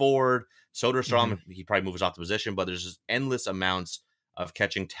 Harry Ford, Soderstrom. He probably moves off the position, but there's just endless amounts of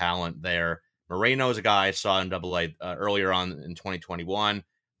catching talent there. Moreno is a guy I saw in Double-A earlier on in 2021.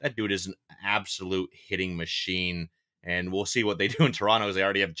 That dude is an absolute hitting machine, and we'll see what they do in Toronto because they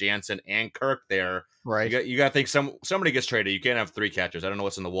already have Jansen and Kirk there. Right. You got to think somebody gets traded. You can't have 3 catchers. I don't know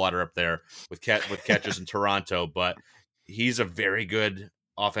what's in the water up there with catchers in Toronto, but he's a very good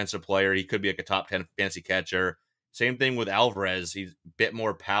offensive player. He could be like a top 10 fantasy catcher. Same thing with Alvarez. He's a bit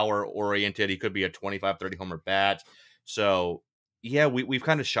more power oriented. He could be a 25, 30 homer bat. So yeah, we've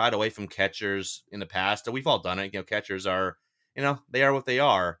kind of shied away from catchers in the past, and we've all done it. Catchers are, they are what they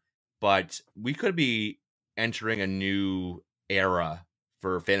are, but we could be entering a new era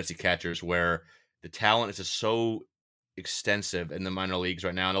for fantasy catchers where the talent is just so extensive in the minor leagues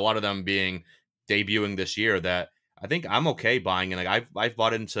right now, and a lot of them debuting this year that I think I'm okay buying. And like I've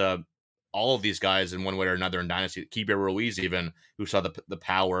bought into all of these guys in one way or another in Dynasty. Keibert Ruiz, even, who saw the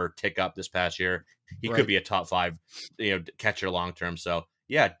power tick up this past year, he could be a top 5 catcher long term. So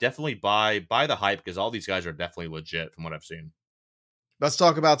yeah, definitely buy the hype because all these guys are definitely legit from what I've seen. Let's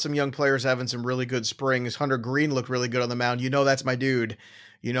talk about some young players having some really good springs. Hunter Green looked really good on the mound. That's my dude.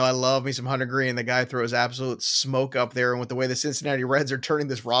 I love me some Hunter Green. The guy throws absolute smoke up there. And with the way the Cincinnati Reds are turning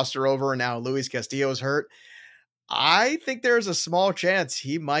this roster over, and now Luis Castillo's hurt, I think there's a small chance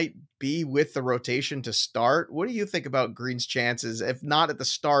he might be with the rotation to start. What do you think about Green's chances, if not at the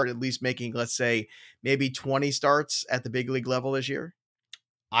start, at least making, let's say, maybe 20 starts at the big league level this year?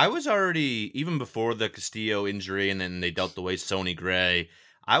 I was already, even before the Castillo injury and then they dealt away Sonny Gray,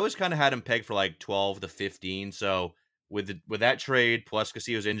 I was kind of had him pegged for like 12 to 15. So with that trade plus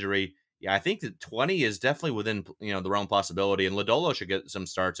Castillo's injury, yeah, I think that 20 is definitely within the realm of possibility, and Lodolo should get some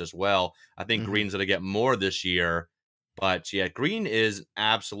starts as well. I think Green's going to get more this year, but yeah, Green is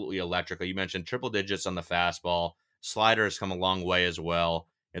absolutely electrical. You mentioned triple digits on the fastball. Slider has come a long way as well.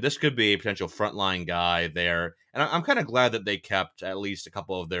 And this could be a potential frontline guy there, and I'm kind of glad that they kept at least a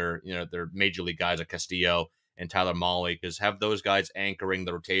couple of their their major league guys like Castillo and Tyler Mahle, because have those guys anchoring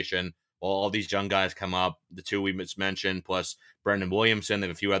the rotation. Well, all these young guys come up, the 2 we just mentioned, plus Brendan Williamson. They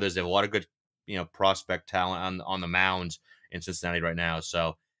have a few others. They have a lot of good, prospect talent on the mounds in Cincinnati right now.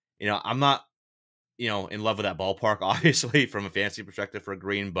 So, I'm not, in love with that ballpark, obviously, from a fantasy perspective for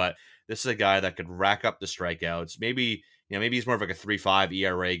Green, but this is a guy that could rack up the strikeouts. Maybe he's more of like a 3.5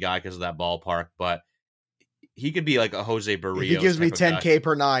 ERA guy because of that ballpark, but he could be like a Jose Barrios. He gives me 10K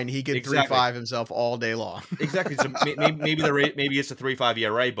per 9. He could 3.5 himself all day long. Exactly. So maybe it's a 3.5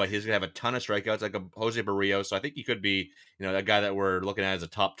 ERA, but he's gonna have a ton of strikeouts like a Jose Barrios. So I think he could be, a guy that we're looking at as a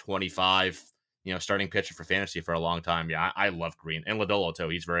top 25, starting pitcher for fantasy for a long time. Yeah, I love Green and Lodolo too.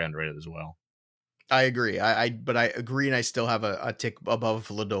 He's very underrated as well. I agree. But I agree, and I still have a tick above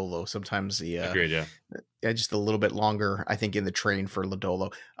Lodolo. Sometimes agreed, yeah, just a little bit longer, I think, in the train for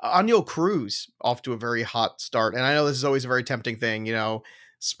Lodolo. Oneil Cruz off to a very hot start, and I know this is always a very tempting thing.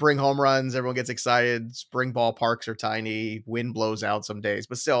 Spring home runs, everyone gets excited. Spring ballparks are tiny. Wind blows out some days,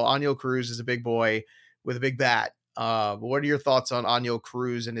 but still, Oneil Cruz is a big boy with a big bat. What are your thoughts on Oneil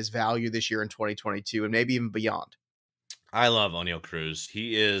Cruz and his value this year in 2022, and maybe even beyond? I love Oneil Cruz.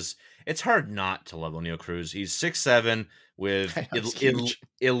 It's hard not to love Oneil Cruz. He's 6'7" with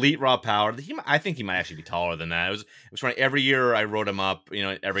elite raw power. I think he might actually be taller than that. It was funny. Every year I wrote him up,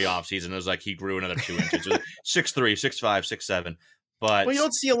 every offseason. It was like he grew another 2 inches. 6'3", 6'5", 6'7". But you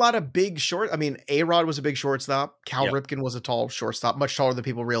don't see a lot of big short. I mean, A-Rod was a big shortstop. Cal Ripken was a tall shortstop, much taller than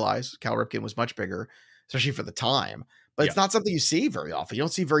people realize. Cal Ripken was much bigger, especially for the time. But it's not something you see very often. You don't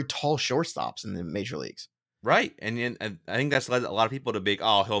see very tall shortstops in the major leagues. Right. And I think that's led a lot of people to be,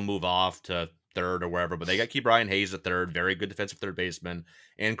 he'll move off to third or wherever. But they got Ke'Bryan Hayes at third, very good defensive third baseman.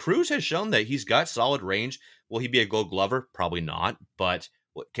 And Cruz has shown that he's got solid range. Will he be a Gold Glover? Probably not. But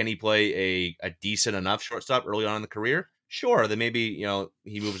can he play a decent enough shortstop early on in the career? Sure. Then maybe,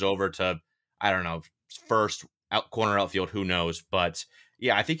 he moves over to, I don't know, first corner outfield. Who knows? But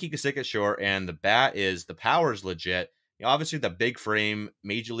yeah, I think he can stick it short. And the power is legit. Obviously, the big frame,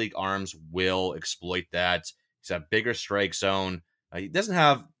 major league arms will exploit that. He's a bigger strike zone. He doesn't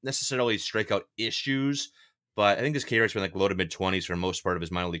have necessarily strikeout issues, but I think his K rate's been like low to mid 20s for most part of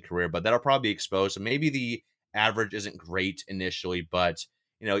his minor league career. But that'll probably be exposed. So maybe the average isn't great initially, but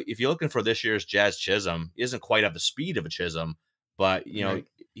if you're looking for this year's Jazz Chisholm, he doesn't quite have the speed of a Chisholm, but you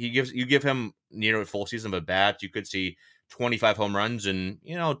give him near a full season of a bat, you could see 25 home runs and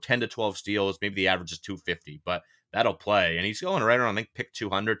 10 to 12 steals. Maybe the average is 250, but that'll play. And he's going right around, I think, pick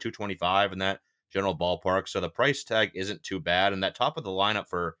 200, 225 in that general ballpark. So the price tag isn't too bad. And that top of the lineup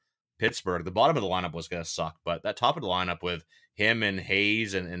for Pittsburgh, the bottom of the lineup was going to suck, but that top of the lineup with him and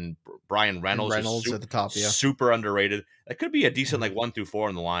Hayes and Brian Reynolds, Reynolds at the top, yeah. super underrated. That could be a decent like 1 through 4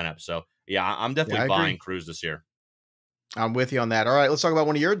 in the lineup. So yeah, I'm definitely buying Cruz this year. I'm with you on that. All right, let's talk about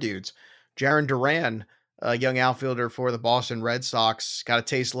one of your dudes, Jarren Duran, a young outfielder for the Boston Red Sox. Got a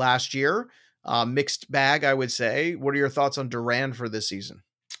taste last year. Mixed bag, I would say. What are your thoughts on Duran for this season?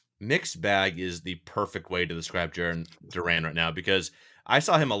 Mixed bag is the perfect way to describe Jarren Duran right now, because I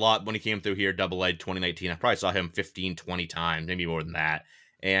saw him a lot when he came through here, Double-A 2019. I probably saw him 15, 20 times, maybe more than that.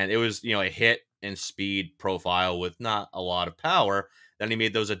 And it was, a hit and speed profile with not a lot of power. Then he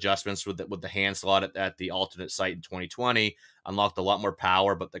made those adjustments with the hand slot at the alternate site in 2020, unlocked a lot more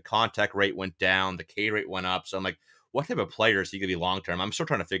power, but the contact rate went down, the K rate went up. So I'm like, what type of player is he going to be long-term? I'm still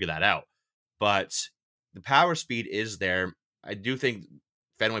trying to figure that out. But the power speed is there. I do think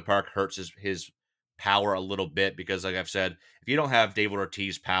Fenway Park hurts his power a little bit because, like I've said, if you don't have David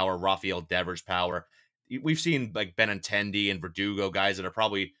Ortiz power, Rafael Devers power, we've seen like Benintendi and Verdugo, guys that are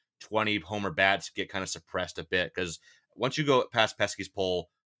probably 20 homer bats, get kind of suppressed a bit because once you go past Pesky's pole,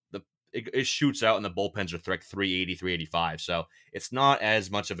 it shoots out and the bullpens are like 380, 385. So it's not as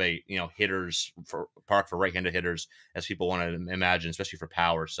much of a hitters for park for right-handed hitters as people want to imagine, especially for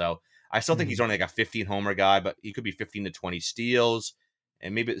power. So I still think he's only like a 15 homer guy, but he could be 15 to 20 steals.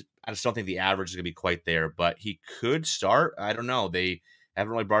 And maybe I just don't think the average is going to be quite there, but he could start. I don't know. They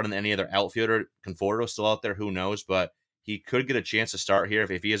haven't really brought in any other outfielder. Conforto's still out there. Who knows? But he could get a chance to start here.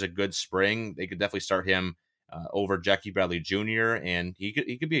 If he has a good spring, they could definitely start him over Jackie Bradley Jr. And he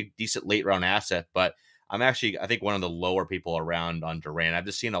could be a decent late round asset. But I think one of the lower people around on Duran. I've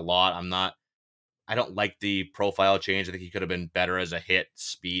just seen a lot. I don't like the profile change. I think he could have been better as a hit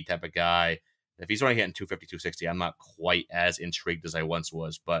speed type of guy. If he's only hitting 250, 260, I'm not quite as intrigued as I once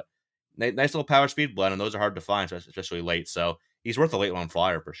was. But nice little power speed blend, and those are hard to find, especially late. So he's worth a late round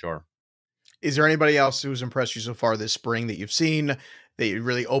flyer for sure. Is there anybody else who's impressed you so far this spring that you've seen that you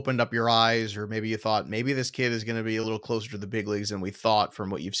really opened up your eyes, or maybe you thought maybe this kid is going to be a little closer to the big leagues than we thought from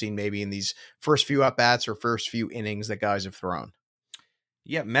what you've seen maybe in these first few at-bats or first few innings that guys have thrown?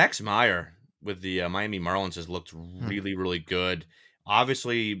 Yeah, Max Meyer with the Miami Marlins has looked really, really good.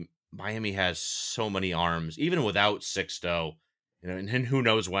 Obviously, Miami has so many arms, even without Sixto, and who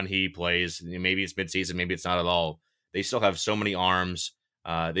knows when he plays. Maybe it's midseason, maybe it's not at all. They still have so many arms.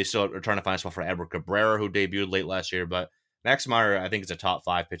 They still are trying to find a spot for Edward Cabrera, who debuted late last year. But Max Meyer, I think, is a top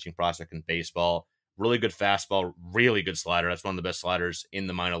 5 pitching prospect in baseball. Really good fastball, really good slider. That's one of the best sliders in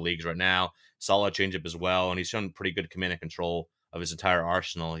the minor leagues right now. Solid changeup as well, and he's shown pretty good command and control of his entire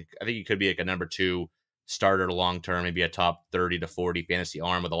arsenal. I think he could be like a number 2 starter long term, maybe a top 30 to 40 fantasy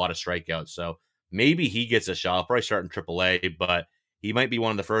arm with a lot of strikeouts. So maybe he gets a shot. I'll probably start in AAA, but he might be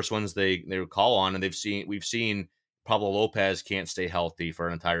one of the first ones they would call on. And we've seen Pablo Lopez can't stay healthy for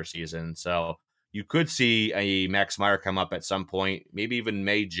an entire season. So you could see a Max Meyer come up at some point, maybe even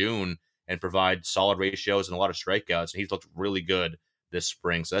May, June, and provide solid ratios and a lot of strikeouts. And he's looked really good this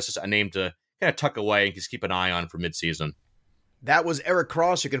spring. So that's just a name to kind of tuck away and just keep an eye on for midseason. That was Eric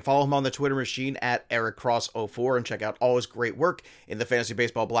Cross. You can follow him on the Twitter machine at EricCross04 and check out all his great work in the Fantasy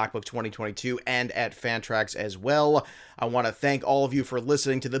Baseball Black Book 2022 and at Fantrax as well. I want to thank all of you for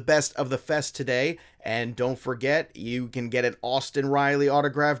listening to the Best of the Fest today. And don't forget, you can get an Austin Riley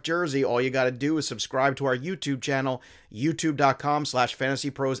autographed jersey. All you got to do is subscribe to our YouTube channel,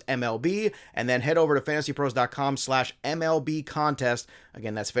 youtube.com/fantasyprosmlb, and then head over to fantasypros.com/MLB contest.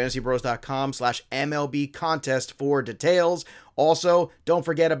 Again, that's fantasypros.com/MLB contest for details. Also, don't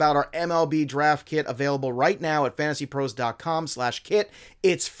forget about our MLB draft kit available right now at fantasypros.com/kit.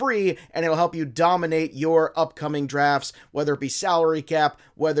 It's free and it'll help you dominate your upcoming drafts, whether it be salary cap,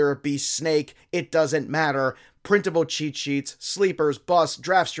 whether it be snake, it doesn't matter. Printable cheat sheets, sleepers, busts,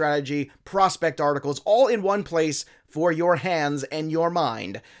 draft strategy, prospect articles, all in one place for your hands and your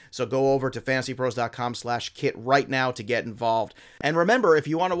mind. So go over to fantasypros.com/kit right now to get involved. And remember, if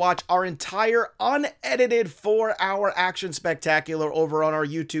you want to watch our entire unedited 4-hour action spectacular over on our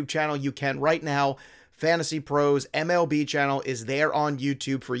YouTube channel, you can right now. Fantasy Pros MLB channel is there on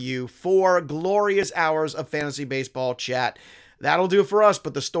YouTube for you. 4 glorious hours of fantasy baseball chat. That'll do it for us,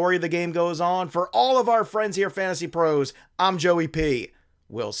 but the story of the game goes on. For all of our friends here, Fantasy Pros, I'm Joey P.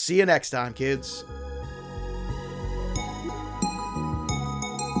 We'll see you next time, kids.